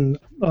Wisconsin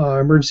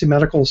Emergency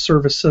Medical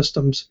Service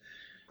Systems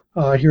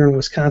here in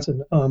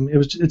Wisconsin.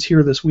 It's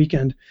here this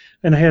weekend,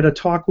 and I had a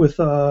talk with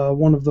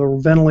one of the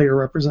ventilator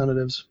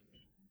representatives,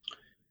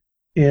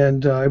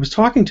 and I was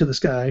talking to this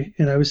guy,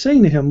 and I was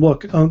saying to him,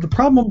 look, the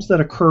problems that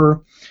occur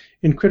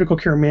in critical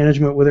care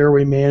management with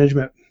airway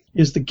management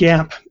is the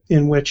gap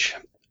in which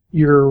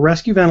you're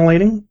rescue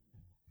ventilating,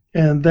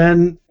 and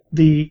then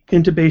the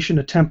intubation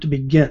attempt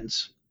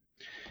begins.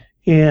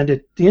 And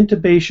the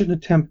intubation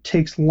attempt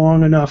takes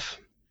long enough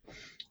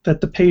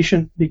that the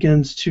patient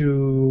begins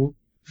to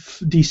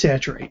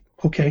desaturate.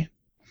 Okay,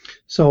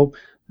 so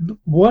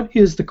what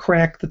is the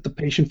crack that the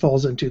patient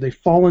falls into? They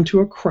fall into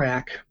a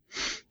crack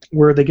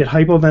where they get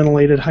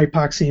hypoventilated,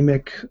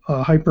 hypoxemic,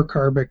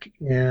 hypercarbic,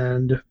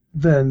 and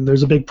then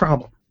there's a big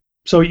problem.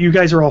 So you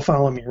guys are all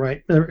following me,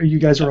 right? You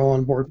guys are all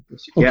on board with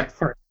this. Okay, yeah.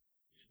 All right.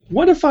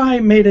 What if I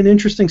made an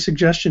interesting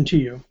suggestion to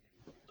you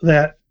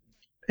that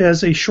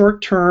as a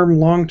short-term,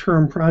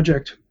 long-term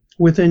project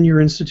within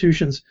your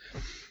institutions,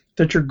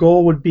 that your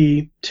goal would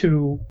be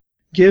to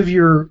give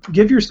your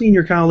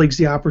senior colleagues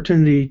the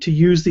opportunity to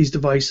use these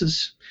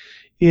devices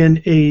in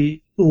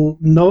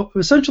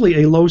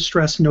essentially a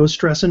low-stress,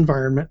 no-stress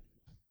environment,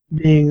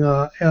 being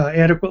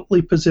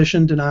adequately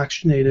positioned and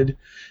oxygenated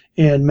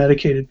and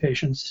medicated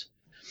patients,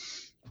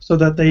 so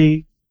that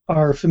they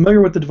are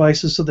familiar with the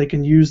devices, so they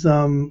can use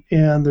them,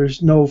 and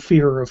there's no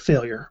fear of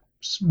failure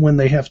when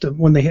they have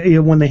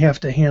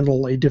to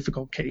handle a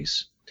difficult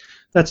case.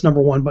 That's number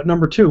one. But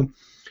number two,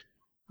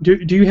 do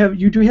you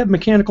have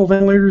mechanical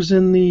ventilators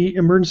in the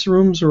emergency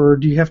rooms, or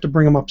do you have to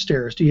bring them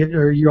upstairs?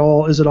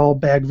 Is it all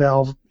bag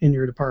valve in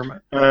your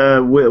department?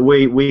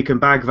 We can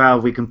bag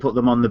valve. We can put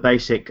them on the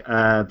basic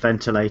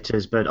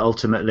ventilators, but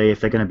ultimately,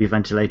 if they're going to be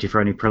ventilated for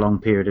any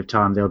prolonged period of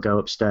time, they'll go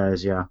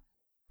upstairs. Yeah.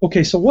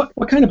 Okay, so what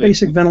kind of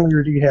basic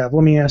ventilator do you have?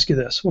 Let me ask you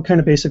this: what kind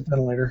of basic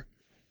ventilator?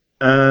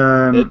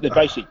 The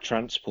basic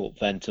transport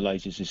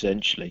ventilators,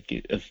 essentially.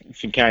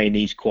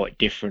 Fincantieri is quite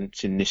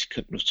different in this.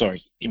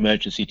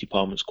 Emergency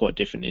department's quite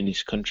different in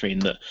this country in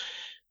that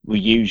we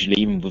usually,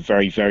 even with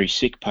very, very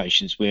sick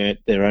patients,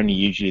 they're only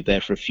usually there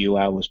for a few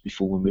hours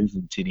before we move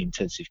them to the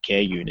intensive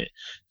care unit.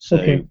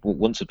 So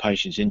once a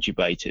patient's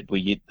intubated,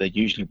 they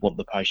usually want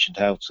the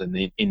patient out in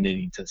the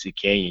intensive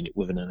care unit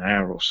within an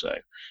hour or so,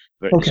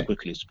 as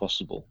quickly as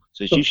possible.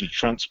 So it's usually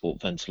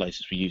transport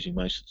ventilators we're using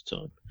most of the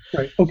time.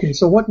 Right. Okay.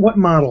 So what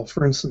model,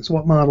 for instance,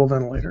 what model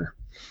ventilator?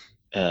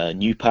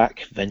 New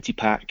pack,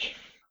 Ventipack.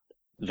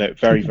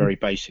 Very, very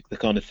basic. The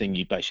kind of thing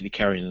you basically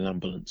carry in an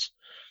ambulance.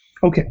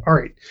 Okay. All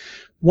right.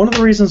 One of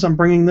the reasons I'm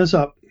bringing this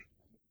up,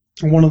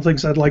 and one of the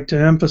things I'd like to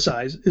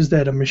emphasize, is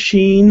that a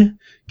machine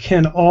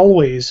can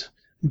always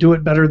do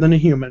it better than a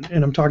human,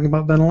 and I'm talking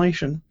about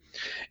ventilation.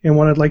 And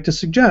what I'd like to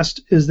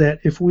suggest is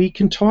that if we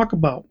can talk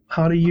about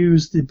how to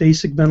use the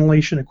basic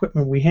ventilation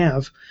equipment we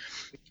have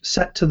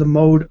set to the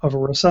mode of a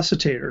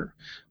resuscitator,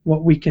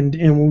 we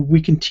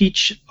can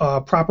teach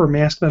proper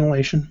mask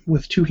ventilation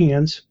with 2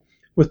 hands,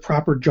 with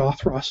proper jaw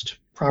thrust,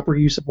 proper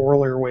use of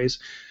oral airways.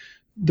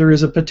 There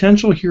is a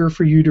potential here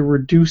for you to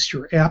reduce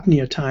your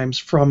apnea times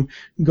from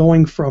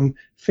going from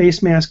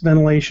face mask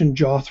ventilation,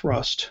 jaw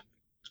thrust,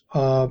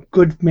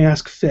 good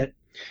mask fit,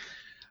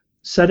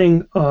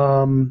 setting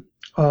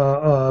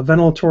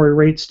ventilatory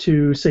rates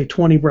to, say,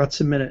 20 breaths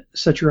a minute,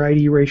 set your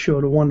ID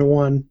ratio to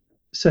 1:1,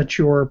 set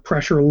your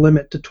pressure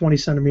limit to 20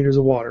 centimeters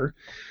of water,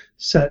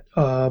 so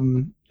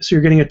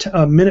you're getting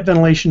a minute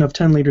ventilation of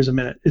 10 liters a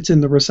minute. It's in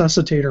the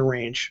resuscitator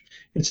range.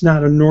 It's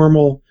not a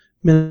normal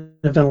minute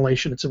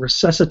ventilation. It's a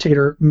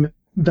resuscitator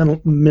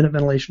minute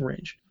ventilation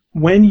range.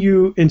 When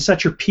you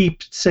set your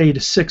PEEP, say, to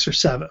 6 or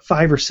 7,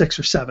 5 or 6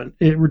 or 7,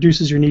 it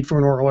reduces your need for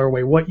an oral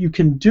airway. What you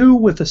can do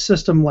with a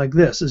system like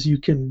this is you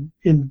can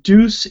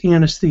induce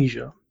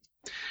anesthesia.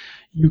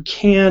 You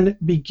can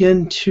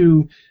begin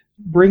to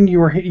bring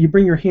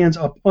your hands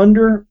up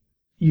under,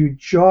 you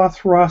jaw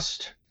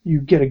thrust, you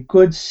get a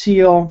good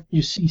seal,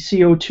 you see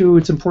CO2.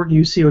 It's important to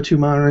use CO2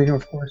 monitoring,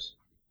 of course.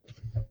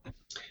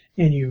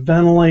 And you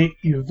ventilate,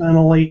 you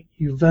ventilate,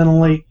 you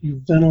ventilate,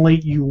 you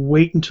ventilate, you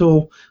wait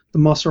until the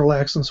muscle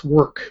relaxants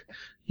work.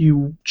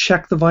 You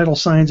check the vital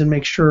signs and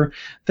make sure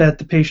that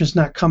the patient's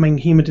not coming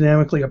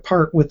hemodynamically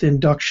apart with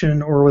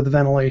induction or with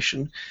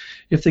ventilation.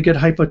 If they get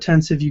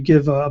hypotensive, you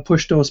give a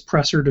push dose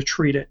pressor to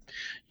treat it.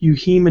 You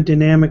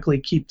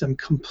hemodynamically keep them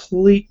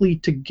completely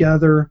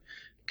together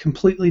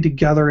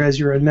as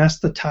you're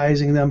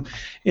anesthetizing them.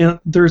 And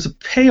there's a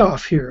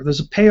payoff here.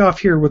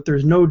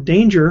 There's no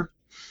danger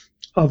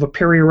of a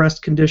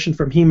peri-arrest condition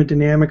from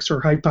hemodynamics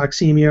or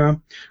hypoxemia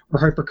or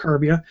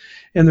hypercarbia.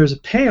 And there's a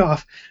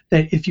payoff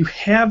that if you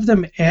have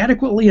them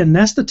adequately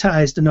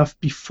anesthetized enough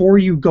before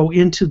you go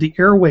into the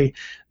airway,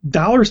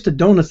 dollars to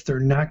donuts, they're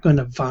not going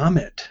to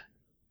vomit.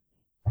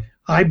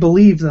 I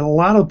believe that a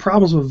lot of the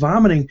problems with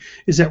vomiting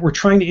is that we're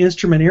trying to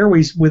instrument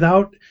airways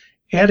without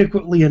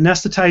adequately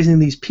anesthetizing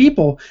these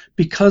people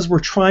because we're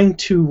trying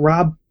to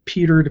rob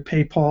Peter to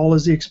pay Paul,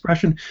 is the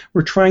expression.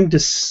 We're trying to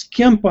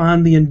skimp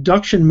on the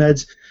induction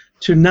meds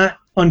to not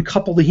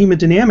uncouple the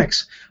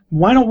hemodynamics.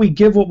 Why don't we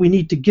give what we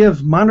need to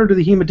give, monitor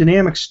the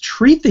hemodynamics,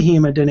 treat the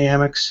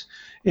hemodynamics,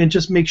 and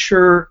just make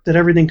sure that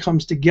everything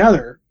comes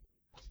together?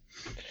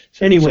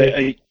 Anyway. So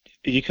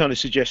are you kind of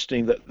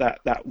suggesting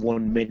that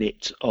 1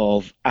 minute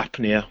of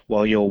apnea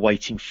while you're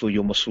waiting for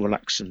your muscle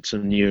relaxant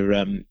and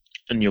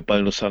your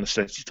bolus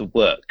anesthetic to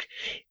work,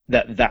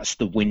 that's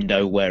the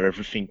window where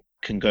everything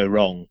can go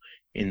wrong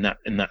in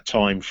that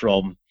time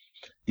from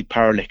the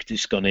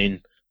paralytic's gone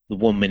in, the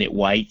 1 minute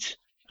wait,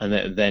 and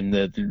then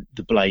the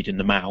blade in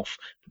the mouth,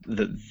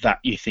 that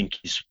you think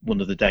is one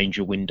of the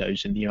danger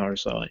windows in the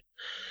RSI?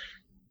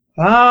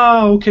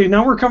 Okay.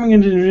 Now we're coming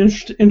into an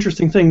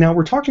interesting thing. Now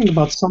we're talking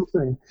about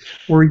something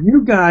where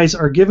you guys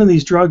are given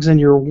these drugs and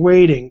you're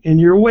waiting,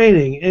 and you're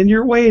waiting, and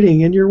you're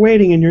waiting, and you're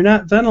waiting, and you're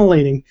not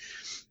ventilating.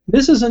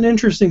 This is an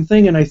interesting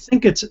thing, and I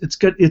think it's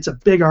good. It's a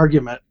big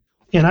argument,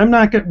 and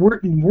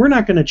we're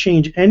not going to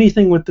change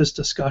anything with this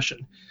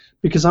discussion,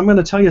 because I'm going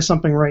to tell you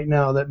something right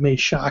now that may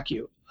shock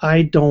you.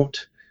 I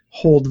don't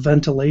hold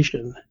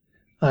ventilation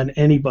on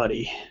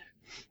anybody.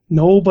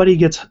 Nobody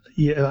gets.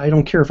 I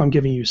don't care if I'm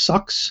giving you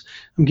sucks.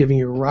 I'm giving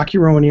you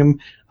rocuronium.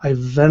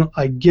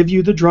 I give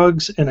you the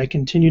drugs, and I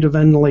continue to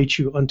ventilate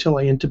you until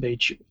I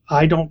intubate you.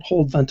 I don't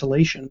hold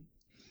ventilation.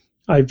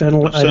 I've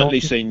certainly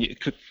seen a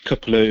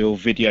couple of your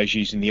videos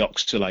using the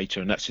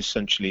oxylator, and that's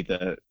essentially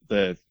the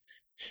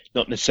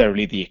not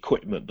necessarily the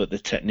equipment, but the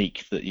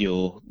technique that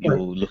you're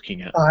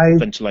looking at.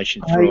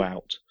 Ventilation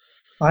throughout.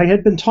 I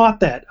had been taught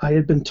that. I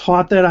had been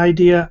taught that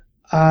idea.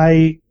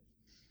 I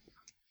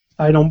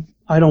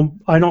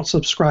don't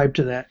subscribe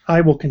to that. I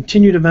will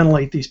continue to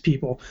ventilate these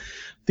people.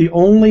 The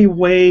only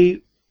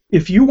way,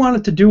 if you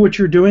wanted to do what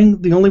you're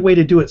doing, the only way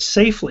to do it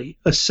safely,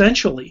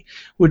 essentially,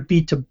 would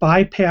be to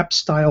BiPAP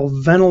style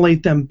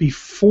ventilate them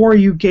before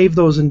you gave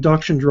those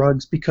induction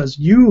drugs, because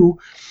you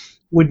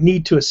would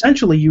need to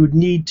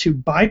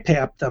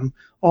BiPAP them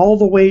all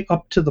the way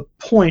up to the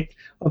point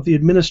of the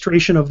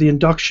administration of the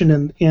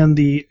induction and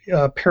the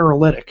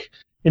paralytic.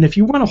 And if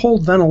you want to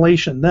hold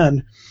ventilation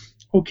then,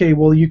 okay,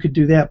 well, you could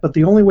do that. But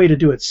the only way to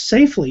do it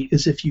safely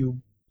is if you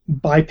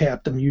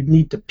BiPAP them. You'd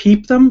need to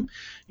PEEP them.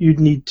 You'd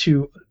need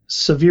to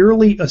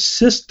severely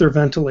assist their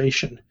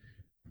ventilation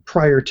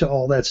prior to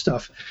all that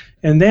stuff.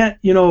 And that,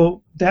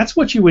 that's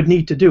what you would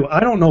need to do. I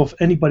don't know if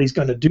anybody's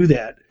going to do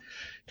that.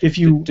 If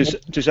you Does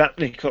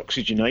apneic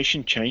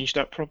oxygenation change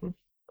that problem?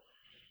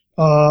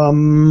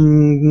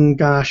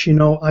 Gosh,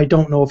 I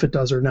don't know if it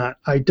does or not.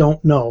 I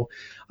don't know.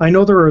 I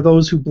know there are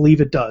those who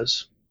believe it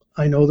does.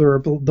 I know there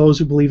are those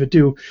who believe it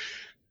do.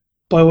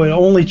 But I would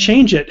only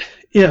change it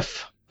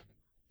if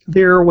the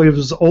airway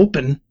was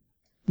open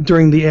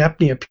during the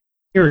apnea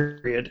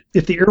period.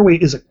 If the airway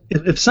is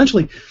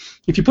essentially,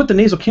 if you put the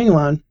nasal cannula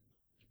on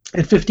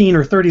at 15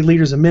 or 30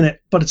 liters a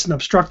minute, but it's an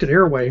obstructed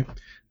airway,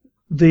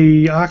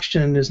 the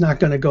oxygen is not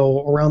going to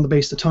go around the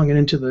base of the tongue and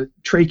into the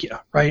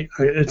trachea, right?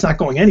 It's not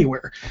going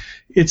anywhere.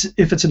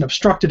 If it's an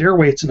obstructed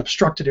airway, it's an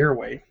obstructed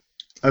airway.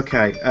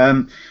 Okay.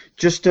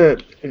 Just to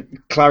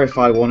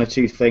clarify one or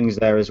two things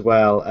there as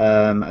well,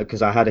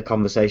 because I had a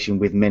conversation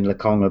with Min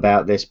Lekong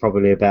about this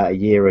probably about a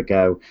year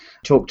ago.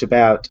 Talked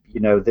about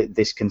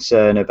this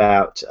concern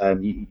about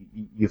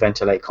you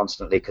ventilate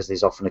constantly because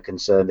there's often a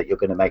concern that you're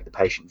going to make the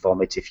patient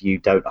vomit if you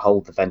don't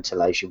hold the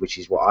ventilation, which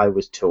is what I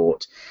was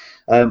taught.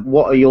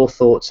 What are your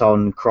thoughts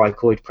on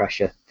cricoid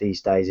pressure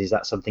these days? Is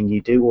that something you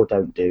do or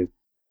don't do?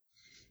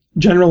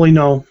 Generally,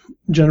 no.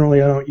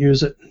 Generally, I don't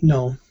use it.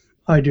 No,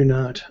 I do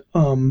not.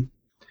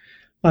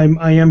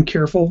 I am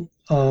careful.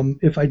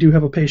 If I do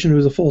have a patient who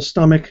has a full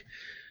stomach,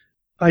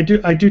 I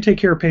do take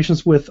care of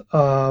patients with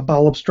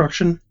bowel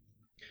obstruction,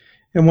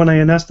 and when I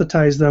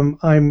anesthetize them,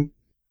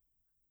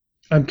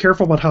 I'm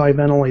careful about how I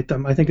ventilate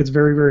them. I think it's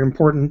very, very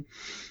important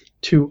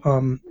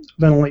to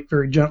ventilate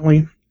very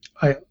gently.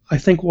 I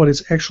think what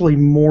is actually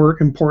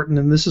more important,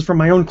 and this is from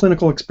my own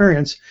clinical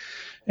experience,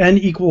 N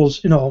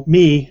equals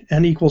me,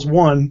 N equals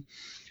 1.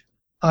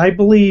 I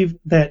believe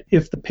that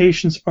if the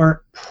patients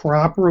aren't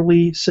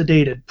properly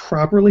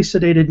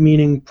sedated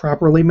meaning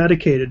properly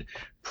medicated,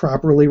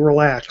 properly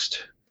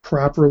relaxed,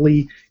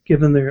 properly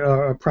given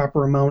the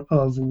proper amount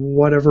of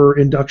whatever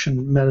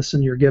induction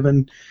medicine you're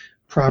given,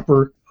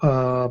 proper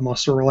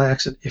muscle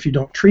relaxant. If you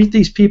don't treat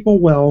these people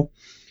well,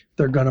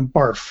 they're going to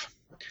barf.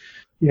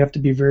 You have to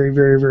be very,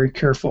 very, very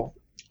careful.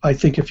 I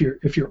think if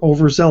you're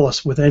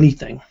overzealous with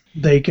anything,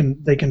 they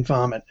can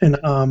vomit. And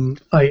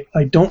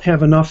I don't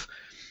have enough.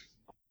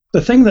 The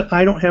thing that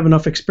I don't have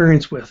enough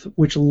experience with,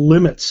 which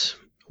limits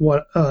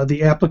what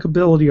the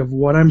applicability of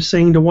what I'm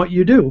saying to what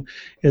you do,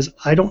 is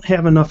I don't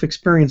have enough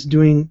experience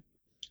doing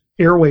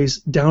airways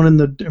down in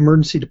the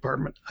emergency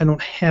department. I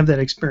don't have that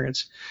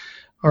experience.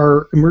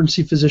 Our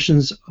emergency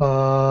physicians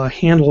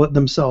handle it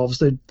themselves.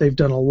 They've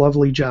done a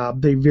lovely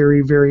job. They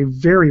very, very,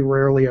 very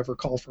rarely ever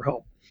call for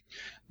help.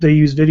 They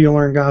use video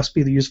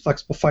laryngoscopy. They use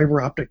flexible fiber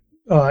optic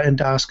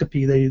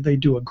endoscopy. They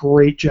do a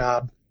great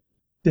job.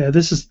 Yeah,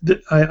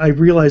 I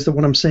realize that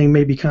what I'm saying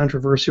may be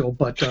controversial,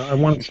 but I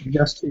want to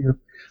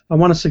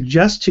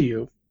suggest to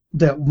you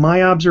that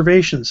my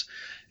observations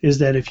is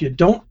that if you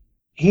don't,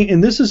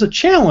 and this is a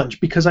challenge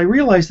because I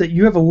realize that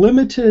you have a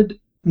limited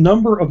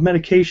number of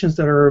medications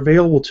that are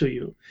available to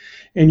you,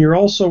 and you're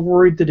also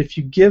worried that if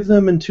you give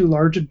them in too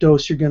large a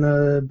dose, you're going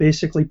to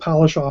basically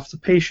polish off the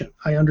patient.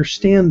 I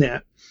understand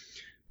that,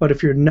 but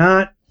if you're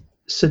not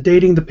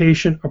sedating the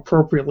patient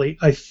appropriately,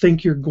 I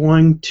think you're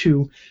going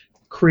to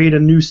create a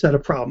new set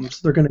of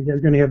problems. You're going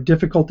to have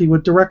difficulty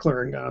with direct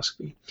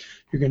laryngoscopy.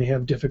 You're going to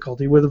have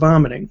difficulty with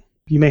vomiting.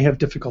 You may have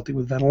difficulty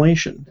with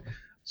ventilation.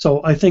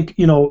 So I think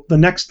the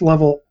next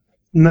level.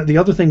 The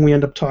other thing we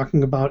end up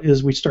talking about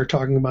is we start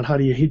talking about how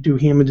do you do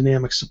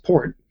hemodynamic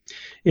support.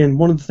 And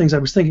one of the things I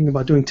was thinking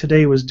about doing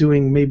today was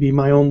doing maybe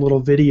my own little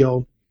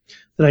video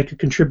that I could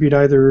contribute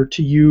either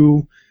to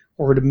you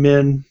or to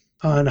Min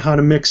on how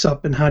to mix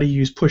up and how to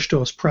use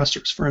push-dose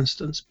pressors, for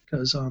instance,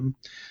 because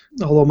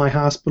although my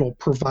hospital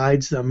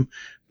provides them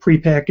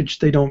prepackaged,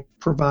 they don't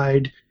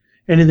provide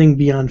anything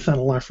beyond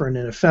phenylephrine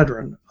and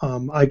ephedrine.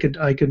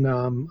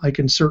 I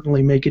can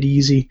certainly make it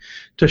easy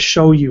to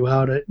show you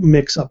how to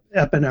mix up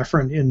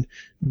epinephrine in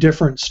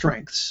different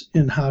strengths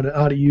and how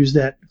to use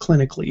that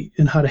clinically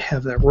and how to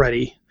have that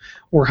ready,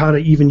 or how to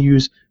even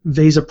use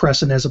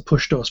vasopressin as a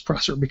push-dose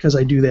pressor, because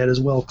I do that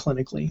as well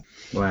clinically.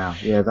 Wow,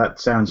 yeah,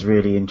 that sounds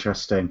really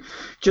interesting.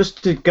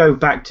 Just to go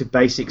back to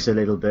basics a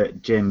little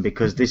bit, Jim,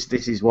 because this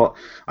is what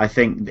I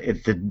think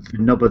the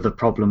nub of the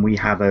problem we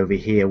have over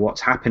here. What's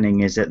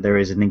happening is that there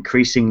is an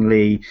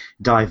increasingly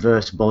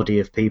diverse body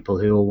of people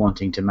who are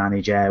wanting to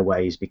manage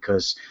airways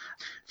because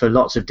for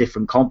lots of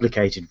different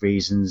complicated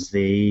reasons,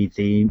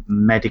 the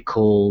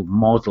medical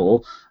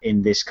model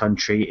in this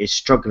country is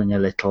struggling a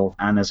little,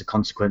 and as a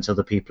consequence,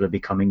 other people are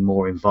becoming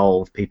more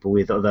involved, people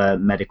with other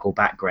medical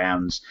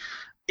backgrounds.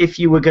 If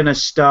you were going to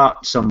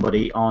start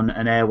somebody on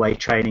an airway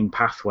training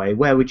pathway,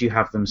 where would you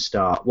have them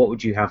start? What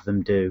would you have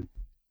them do?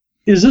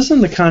 Is this in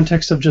the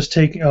context of just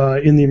taking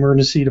in the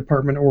emergency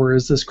department, or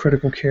is this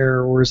critical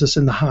care, or is this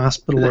in the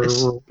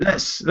hospital?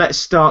 Let's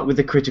start with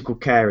the critical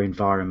care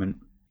environment.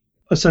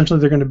 Essentially,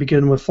 they're going to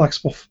begin with they're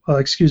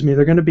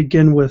going to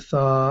begin with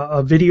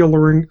a video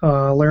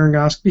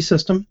laryngoscopy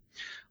system,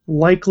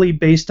 likely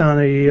based on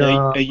a.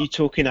 Are you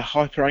talking a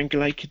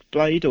hyperangulated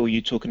blade, or are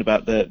you talking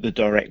about the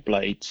direct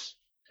blades?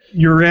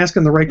 You're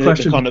asking the right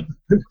question.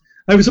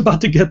 I was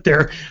about to get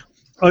there.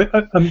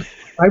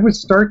 I would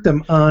start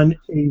them on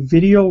a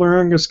video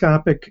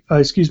laryngoscopic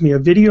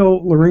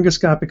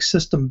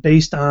system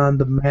based on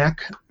the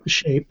MAC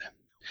shape.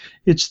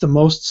 It's the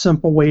most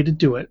simple way to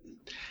do it.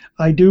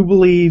 I do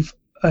believe,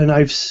 and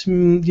I've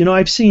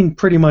seen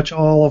pretty much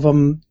all of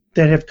them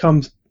that have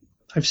come.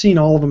 I've seen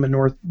all of them in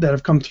North that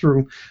have come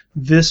through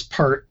this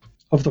part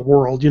of the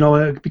world.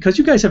 Because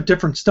you guys have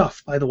different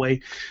stuff. By the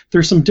way,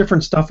 there's some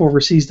different stuff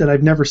overseas that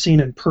I've never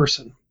seen in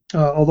person.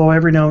 Although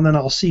every now and then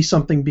I'll see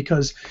something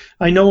because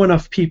I know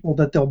enough people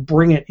that they'll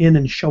bring it in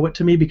and show it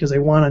to me because they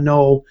want to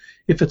know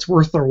if it's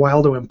worth their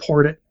while to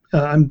import it.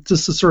 I'm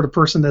just the sort of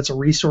person that's a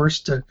resource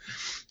to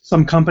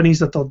some companies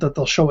that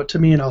they'll show it to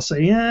me, and I'll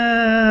say,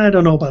 I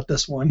don't know about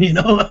this one.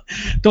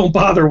 Don't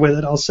bother with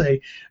it. I'll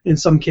say in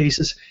some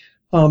cases.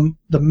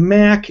 The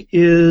Mac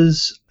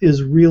is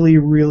really,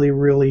 really,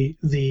 really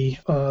the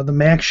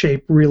Mac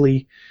shape.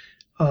 Really,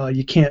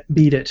 you can't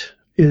beat it.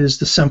 It is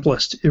the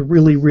simplest. It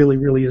really, really,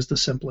 really is the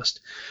simplest.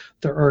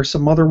 There are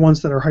some other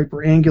ones that are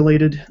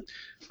hyperangulated.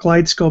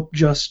 GlideScope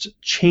just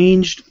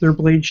changed their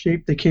blade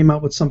shape. They came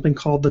out with something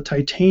called the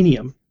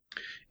titanium,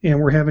 and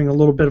we're having a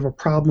little bit of a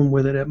problem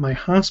with it at my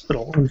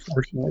hospital,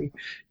 unfortunately.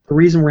 The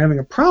reason we're having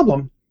a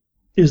problem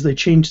is they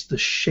changed the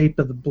shape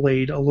of the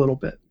blade a little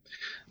bit.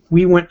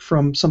 We went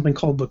from something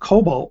called the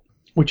Cobalt,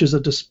 which is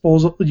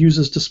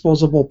uses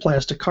disposable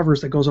plastic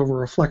covers that goes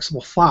over a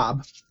flexible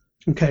fob.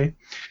 Okay.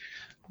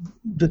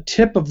 The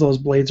tip of those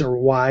blades are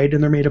wide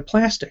and they're made of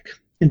plastic.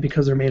 And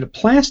because they're made of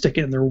plastic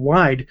and they're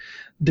wide,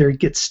 they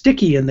get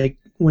sticky, and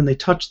when they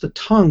touch the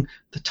tongue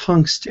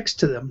sticks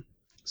to them.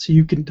 So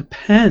you can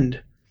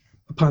depend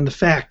upon the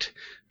fact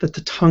that the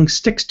tongue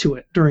sticks to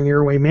it during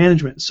airway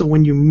management. So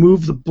when you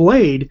move the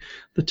blade,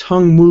 the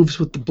tongue moves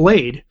with the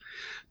blade.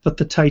 But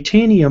the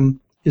titanium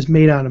is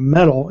made out of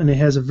metal, and it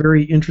has a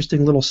very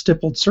interesting little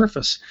stippled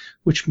surface,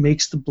 which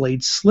makes the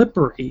blade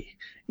slippery.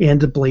 And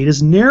the blade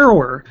is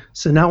narrower.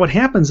 So now what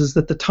happens is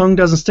that the tongue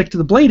doesn't stick to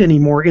the blade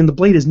anymore, and the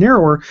blade is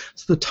narrower,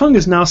 so the tongue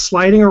is now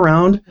sliding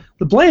around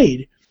the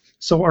blade.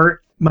 So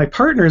my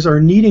partners are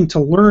needing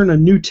to learn a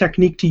new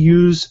technique to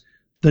use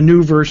the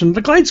new version of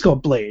the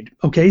GlideScope blade.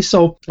 Okay,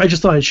 so I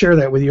just thought I'd share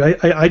that with you.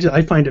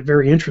 I find it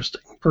very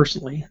interesting,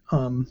 personally.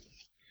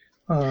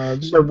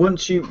 So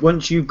once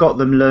you've got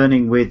them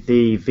learning with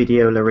the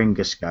video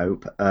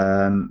laryngoscope,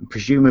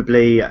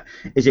 presumably,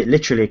 is it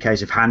literally a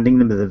case of handing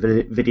them the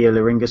video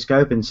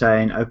laryngoscope and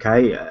saying,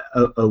 okay,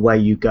 away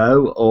you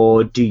go,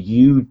 or do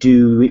you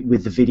do it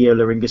with the video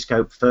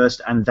laryngoscope first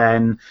and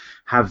then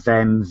have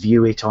them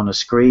view it on a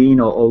screen,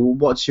 or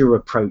what's your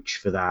approach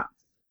for that?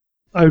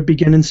 I would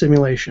begin in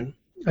simulation.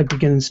 And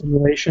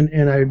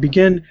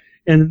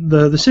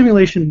the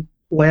simulation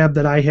lab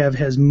that I have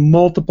has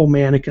multiple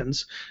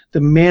mannequins. The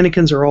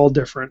mannequins are all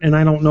different, and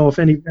I don't know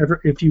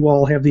if you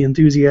all have the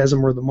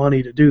enthusiasm or the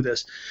money to do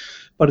this,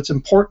 but it's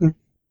important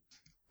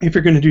if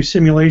you're going to do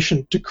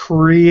simulation to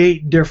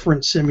create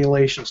different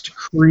simulations, to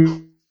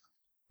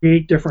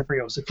create different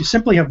scenarios. If you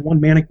simply have one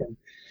mannequin,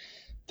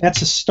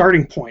 that's a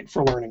starting point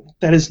for learning.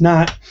 That is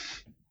not,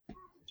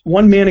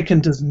 one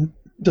mannequin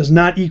does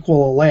not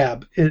equal a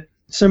lab. It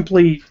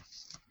simply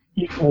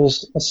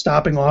equals a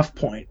stopping off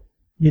point.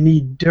 You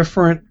need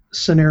different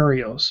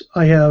scenarios.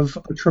 I have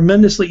a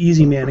tremendously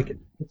easy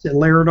mannequin. It's a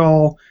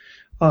Laerdal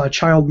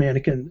child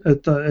mannequin.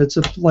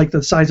 It's like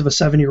the size of a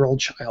 7-year-old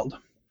child.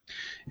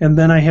 And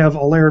then I have a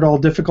Laerdal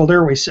difficult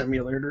airway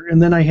simulator.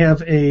 And then I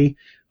have a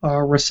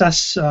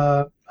recess.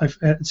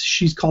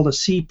 She's called a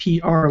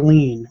CPR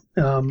lean.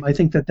 I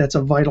think that's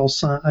a Vital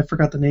Sign. I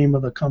forgot the name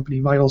of the company,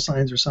 Vital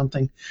Signs or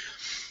something.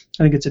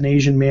 I think it's an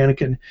Asian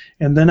mannequin.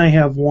 And then I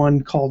have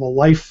one called a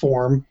Life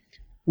Form,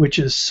 which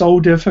is so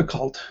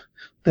difficult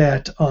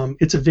that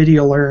it's a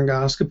video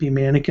laryngoscopy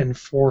mannequin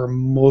for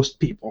most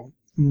people.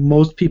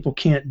 Most people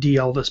can't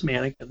DL this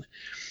mannequin.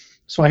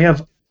 So I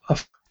have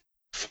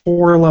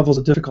 4 levels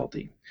of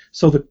difficulty.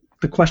 So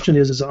the question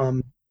is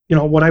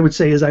what I would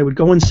say is I would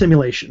go in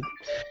simulation,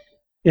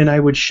 and I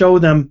would show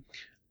them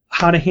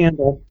how to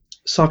handle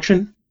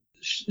suction,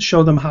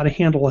 show them how to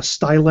handle a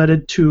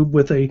styletted tube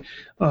with a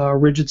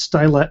rigid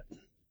stylet,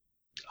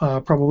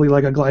 probably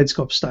like a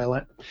GlideScope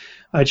stylet.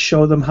 I'd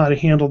show them how to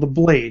handle the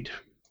blade.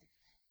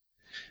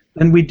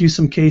 Then we'd do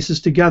some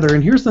cases together.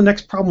 And here's the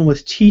next problem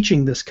with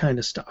teaching this kind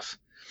of stuff.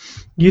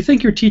 You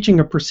think you're teaching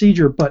a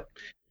procedure, but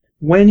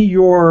when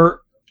your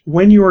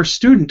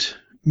student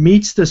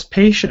meets this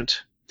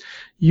patient,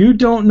 you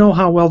don't know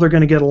how well they're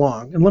going to get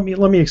along. And let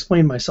me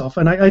explain myself.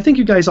 And I think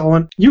you guys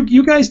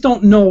you guys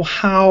don't know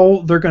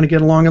how they're going to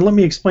get along. And let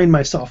me explain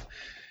myself.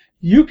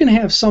 You can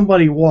have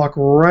somebody walk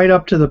right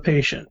up to the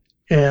patient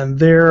and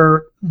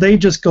they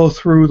just go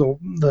through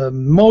the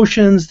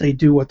motions, they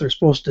do what they're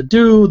supposed to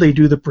do, they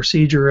do the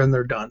procedure, and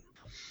they're done.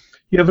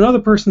 You have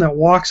another person that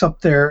walks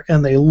up there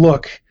and they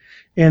look,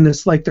 and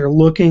it's like they're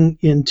looking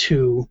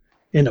into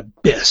an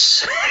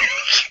abyss.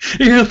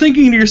 You're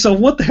thinking to yourself,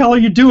 what the hell are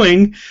you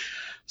doing?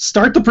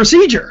 Start the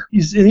procedure.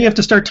 And you have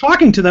to start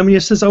talking to them, and he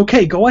says,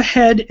 okay, go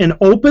ahead and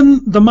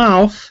open the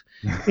mouth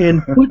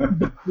and put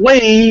the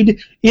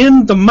blade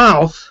in the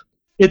mouth.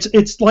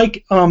 It's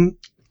like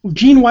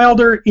Gene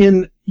Wilder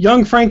in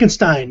Young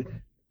Frankenstein.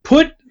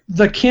 Put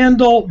the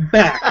candle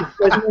back.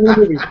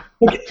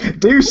 Okay.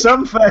 Do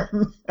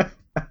something.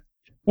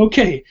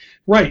 Okay,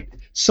 right.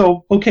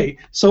 So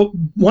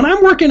what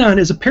I'm working on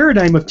is a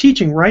paradigm of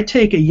teaching where I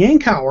take a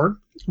Yankauer,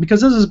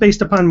 because this is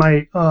based upon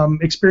my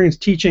experience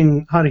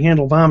teaching how to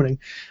handle vomiting.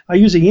 I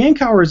use a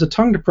Yankauer as a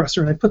tongue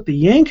depressor, and I put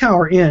the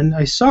Yankauer in,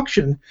 I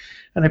suction,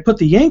 and I put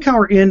the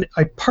Yankauer in,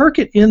 I park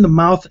it in the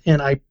mouth,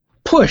 and I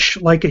push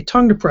like a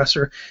tongue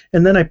depressor,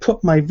 and then I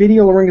put my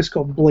video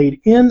laryngoscope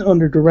blade in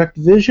under direct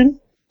vision.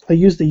 I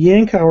use the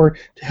Yankauer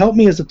to help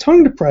me as a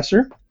tongue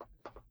depressor,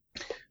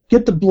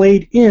 get the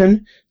blade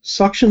in,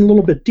 suction a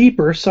little bit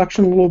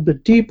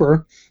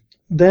deeper,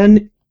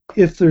 then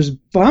if there's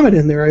vomit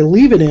in there, I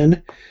leave it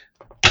in,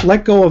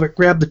 let go of it,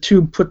 grab the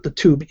tube, put the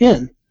tube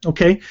in.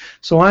 Okay?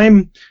 So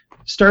I'm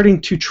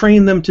starting to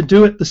train them to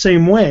do it the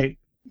same way,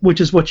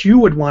 which is what you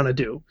would want to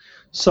do.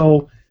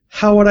 So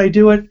how would I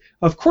do it?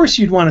 Of course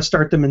you'd want to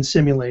start them in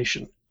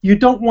simulation. You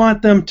don't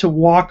want them to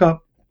walk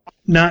up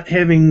not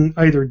having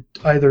either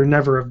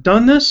never have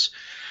done this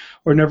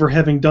or never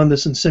having done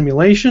this in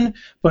simulation,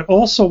 but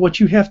also what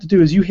you have to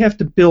do is you have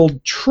to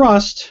build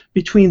trust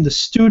between the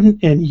student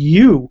and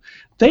you.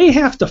 They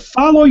have to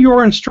follow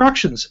your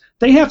instructions.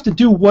 They have to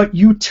do what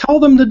you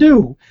tell them to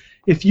do.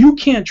 If you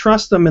can't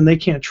trust them and they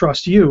can't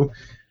trust you,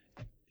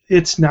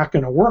 it's not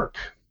going to work.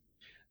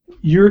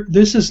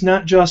 This is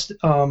not just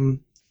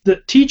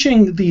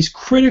teaching these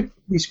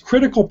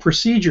critical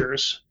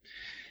procedures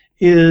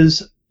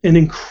is an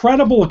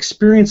incredible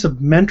experience of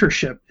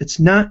mentorship.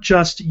 It's not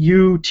just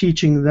you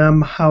teaching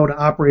them how to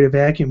operate a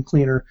vacuum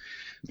cleaner.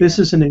 This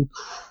is an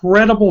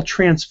incredible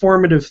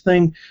transformative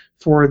thing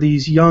for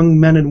these young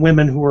men and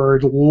women who are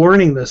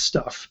learning this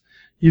stuff.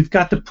 You've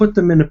got to put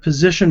them in a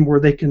position where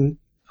they can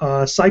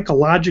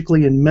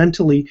psychologically and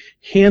mentally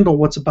handle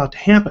what's about to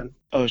happen.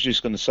 I was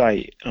just going to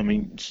say, I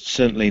mean,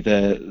 certainly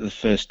the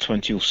first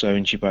 20 or so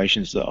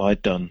intubations that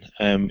I'd done,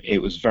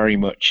 it was very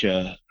much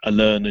a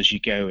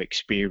learn-as-you-go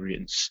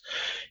experience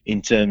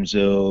in terms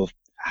of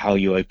how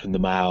you open the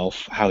mouth,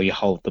 how you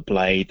hold the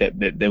blade.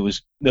 There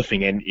was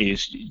nothing, and it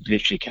was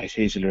literally a case,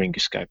 here's a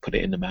laryngoscope, put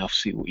it in the mouth,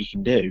 see what you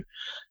can do.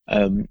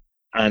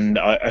 And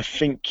I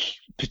think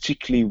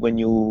particularly when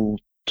you're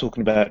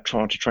talking about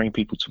trying to train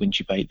people to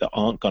intubate that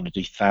aren't going to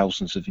do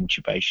thousands of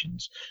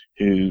intubations,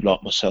 who,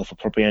 like myself, are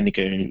probably only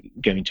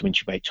going to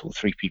intubate 2 or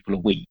 3 people a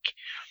week,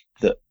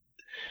 that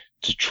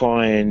to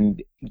try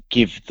and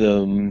give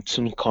them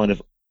some kind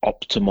of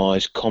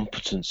optimized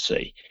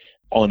competency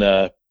on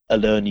a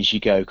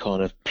learn-as-you-go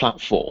kind of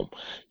platform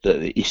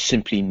that is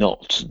simply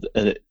not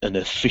an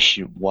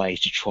efficient way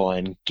to try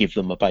and give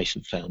them a base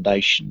and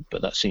foundation,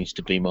 but that seems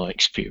to be my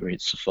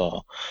experience so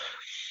far.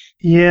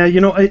 Yeah,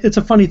 it's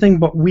a funny thing,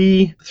 but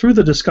through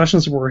the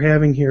discussions we're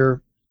having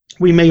here,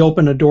 we may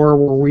open a door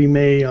where we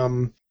may,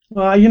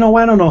 I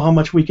don't know how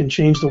much we can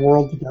change the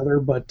world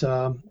together, but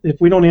if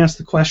we don't ask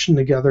the question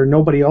together,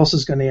 nobody else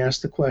is going to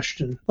ask the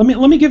question. Let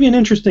me give you an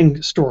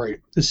interesting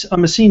story.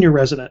 I'm a senior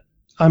resident.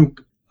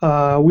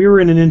 We were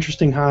in an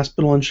interesting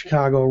hospital in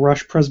Chicago,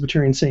 Rush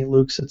Presbyterian St.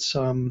 Luke's. It's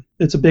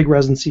a big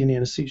residency in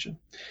anesthesia,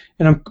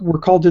 and we're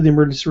called to the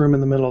emergency room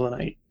in the middle of the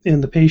night,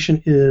 and the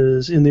patient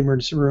is in the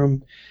emergency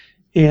room.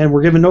 And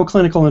we're given no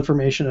clinical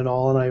information at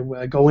all, and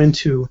I go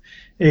into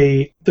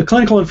the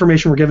clinical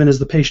information we're given is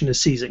the patient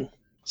is seizing.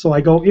 So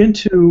I've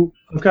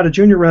got a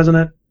junior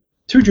resident,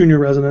 2 junior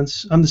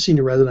residents, I'm the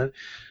senior resident.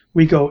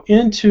 We go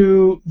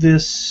into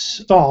this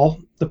stall,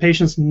 the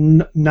patient's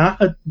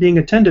not being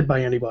attended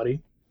by anybody,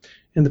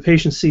 and the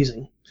patient's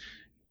seizing.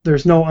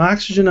 There's no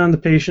oxygen on the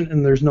patient,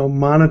 and there's no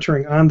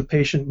monitoring on the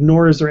patient,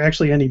 nor is there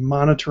actually any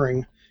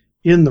monitoring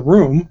in the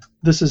room.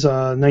 This is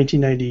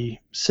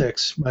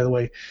 1996, by the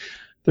way.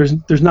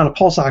 There's not a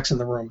pulse ox in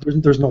the room.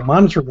 There's no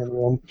monitoring in the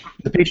room.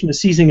 The patient is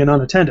seizing and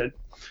unattended.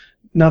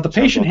 Now the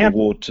patient has a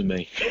ward to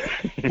me.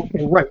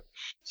 Okay, right.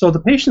 So the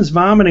patient's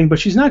vomiting, but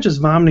she's not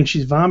just vomiting.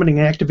 She's vomiting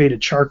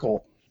activated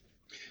charcoal.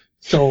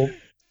 So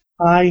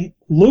I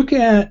look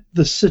at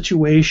the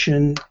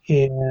situation,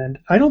 and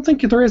I don't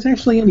think there is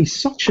actually any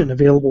suction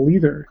available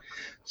either.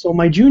 So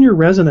my junior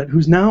resident,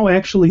 who's now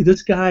actually,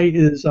 this guy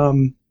is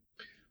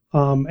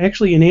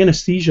actually in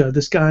anesthesia.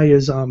 This guy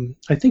is,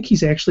 I think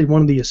he's actually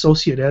one of the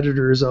associate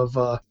editors of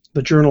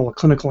the Journal of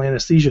Clinical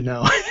Anesthesia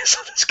now. So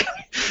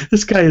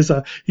This guy is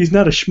he's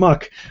not a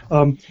schmuck.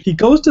 He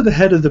goes to the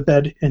head of the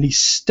bed and he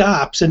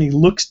stops and he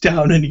looks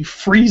down and he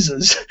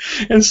freezes.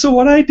 And so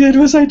what I did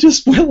was I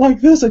just went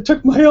like this. I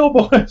took my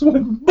elbow and I just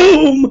went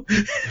boom.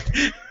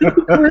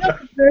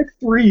 Grabbed back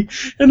 3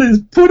 and I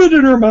put it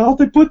in her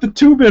mouth. I put the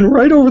tube in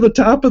right over the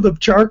top of the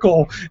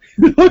charcoal,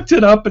 hooked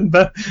it up and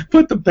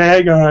put the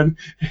bag on.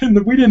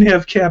 And we didn't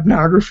have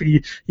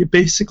capnography. You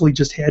basically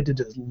just had to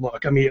just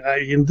look. I mean,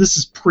 this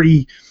is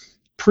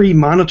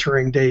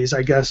pre-monitoring days,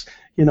 I guess.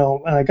 And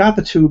I got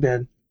the tube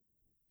in,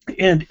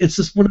 and it's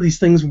just one of these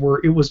things where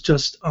it was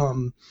just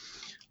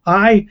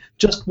I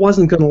just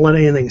wasn't going to let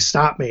anything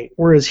stop me.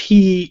 Whereas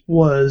he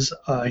was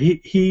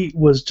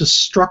just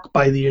struck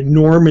by the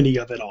enormity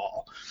of it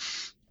all.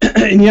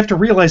 And you have to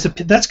realize that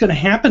that's going to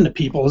happen to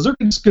people. Is they're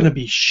just going to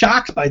be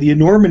shocked by the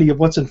enormity of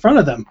what's in front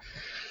of them.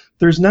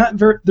 There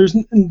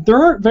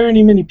aren't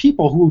very many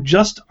people who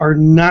just are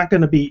not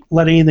going to be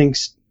let anything.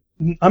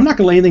 I'm not going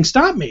to let anything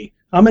stop me.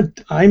 I'm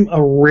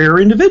a rare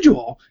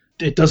individual.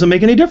 It doesn't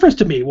make any difference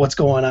to me what's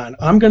going on.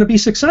 I'm going to be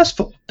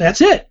successful.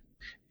 That's it.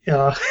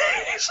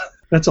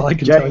 That's all I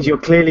can tell you. James, you're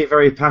clearly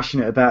very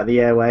passionate about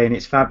the airway, and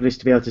it's fabulous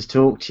to be able to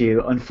talk to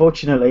you.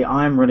 Unfortunately,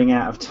 I'm running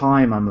out of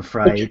time, I'm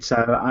afraid. So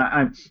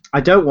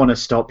I don't want to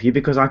stop you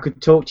because I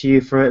could talk to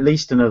you for at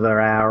least another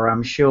hour,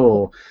 I'm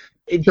sure.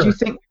 Sure. Do you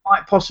think we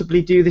might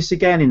possibly do this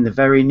again in the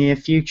very near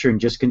future and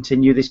just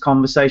continue this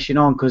conversation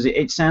on? Because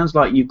it sounds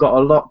like you've got a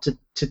lot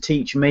to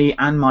teach me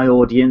and my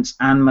audience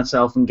and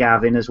myself and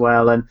Gavin as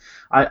well. And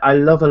I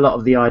love a lot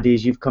of the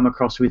ideas you've come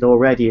across with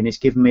already, and it's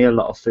given me a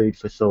lot of food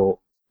for thought.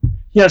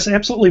 Yes,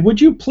 absolutely. Would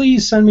you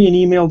please send me an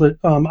email that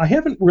I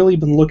haven't really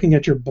been looking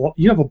at your blog.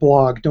 You have a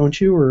blog, don't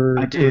you?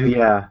 I do,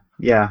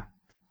 yeah.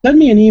 Send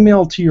me an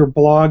email to your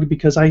blog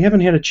because I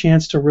haven't had a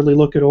chance to really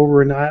look it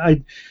over, and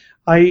I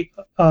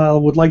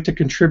would like to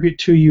contribute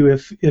to you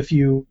if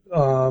you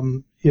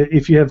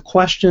have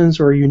questions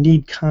or you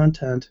need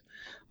content.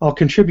 I'll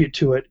contribute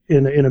to it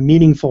in a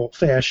meaningful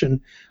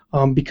fashion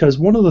because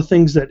one of the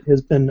things that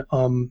has been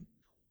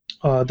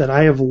that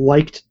I have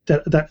liked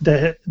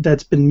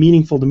that's been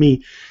meaningful to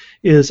me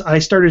is I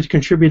started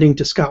contributing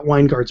to Scott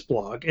Weingardt's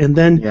blog, and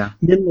then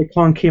Min Wei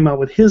Kong came out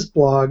with his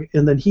blog,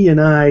 and then he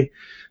and I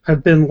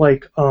have been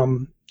like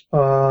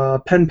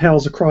pen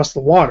pals across the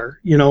water,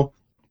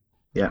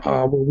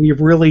 where we've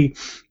really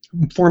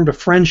formed a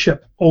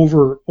friendship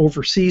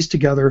overseas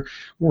together,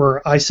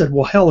 where I said,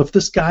 well, hell, if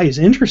this guy is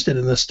interested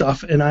in this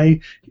stuff and I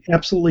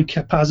absolutely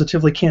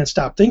positively can't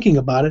stop thinking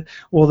about it,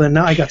 well, then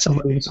now I got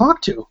somebody to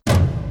talk to.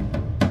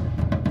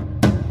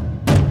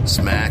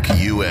 Smack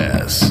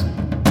US,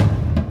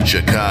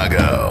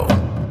 Chicago,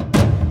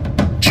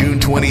 June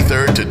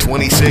 23rd to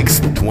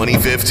 26th,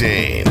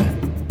 2015.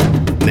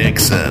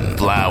 Nixon,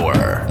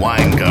 Flower,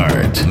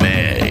 Weingardt,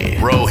 May,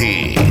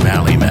 Rohi,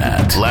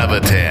 Malimat,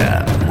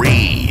 Levitan,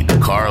 Reed,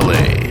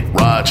 Carly,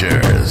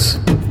 Rogers.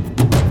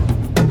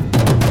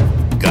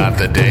 Got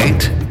the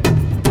date?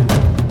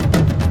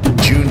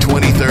 June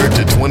 23rd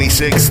to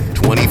 26th,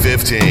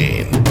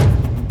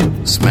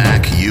 2015.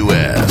 Smack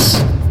US,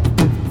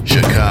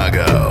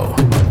 Chicago.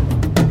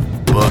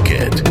 Book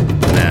it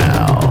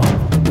now.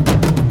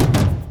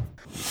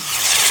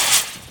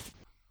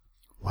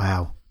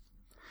 Wow.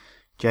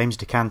 James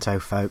DuCanto,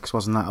 folks,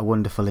 wasn't that a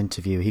wonderful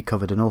interview? He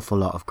covered an awful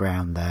lot of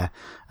ground there,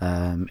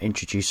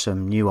 introduced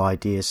some new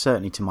ideas,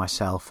 certainly to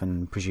myself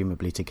and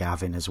presumably to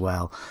Gavin as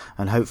well,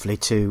 and hopefully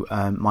to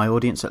my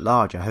audience at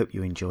large. I hope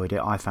you enjoyed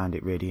it. I found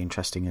it really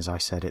interesting, as I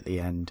said at the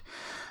end.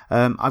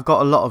 I've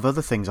got a lot of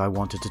other things I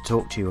wanted to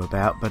talk to you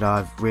about, but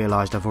I've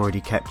realised I've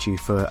already kept you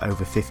for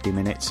over 50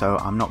 minutes, so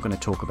I'm not going to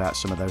talk about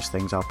some of those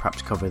things. I'll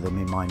perhaps cover them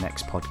in my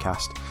next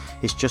podcast.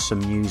 It's just some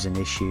news and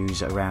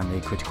issues around the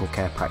critical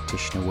care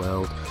practitioner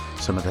world,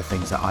 some of the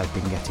things that I've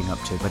been getting up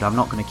to, but I'm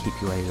not going to keep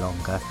you any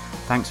longer.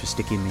 Thanks for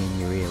sticking me in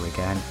your ear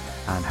again,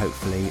 and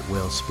hopefully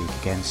we'll speak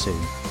again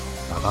soon.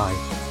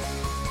 Bye-bye.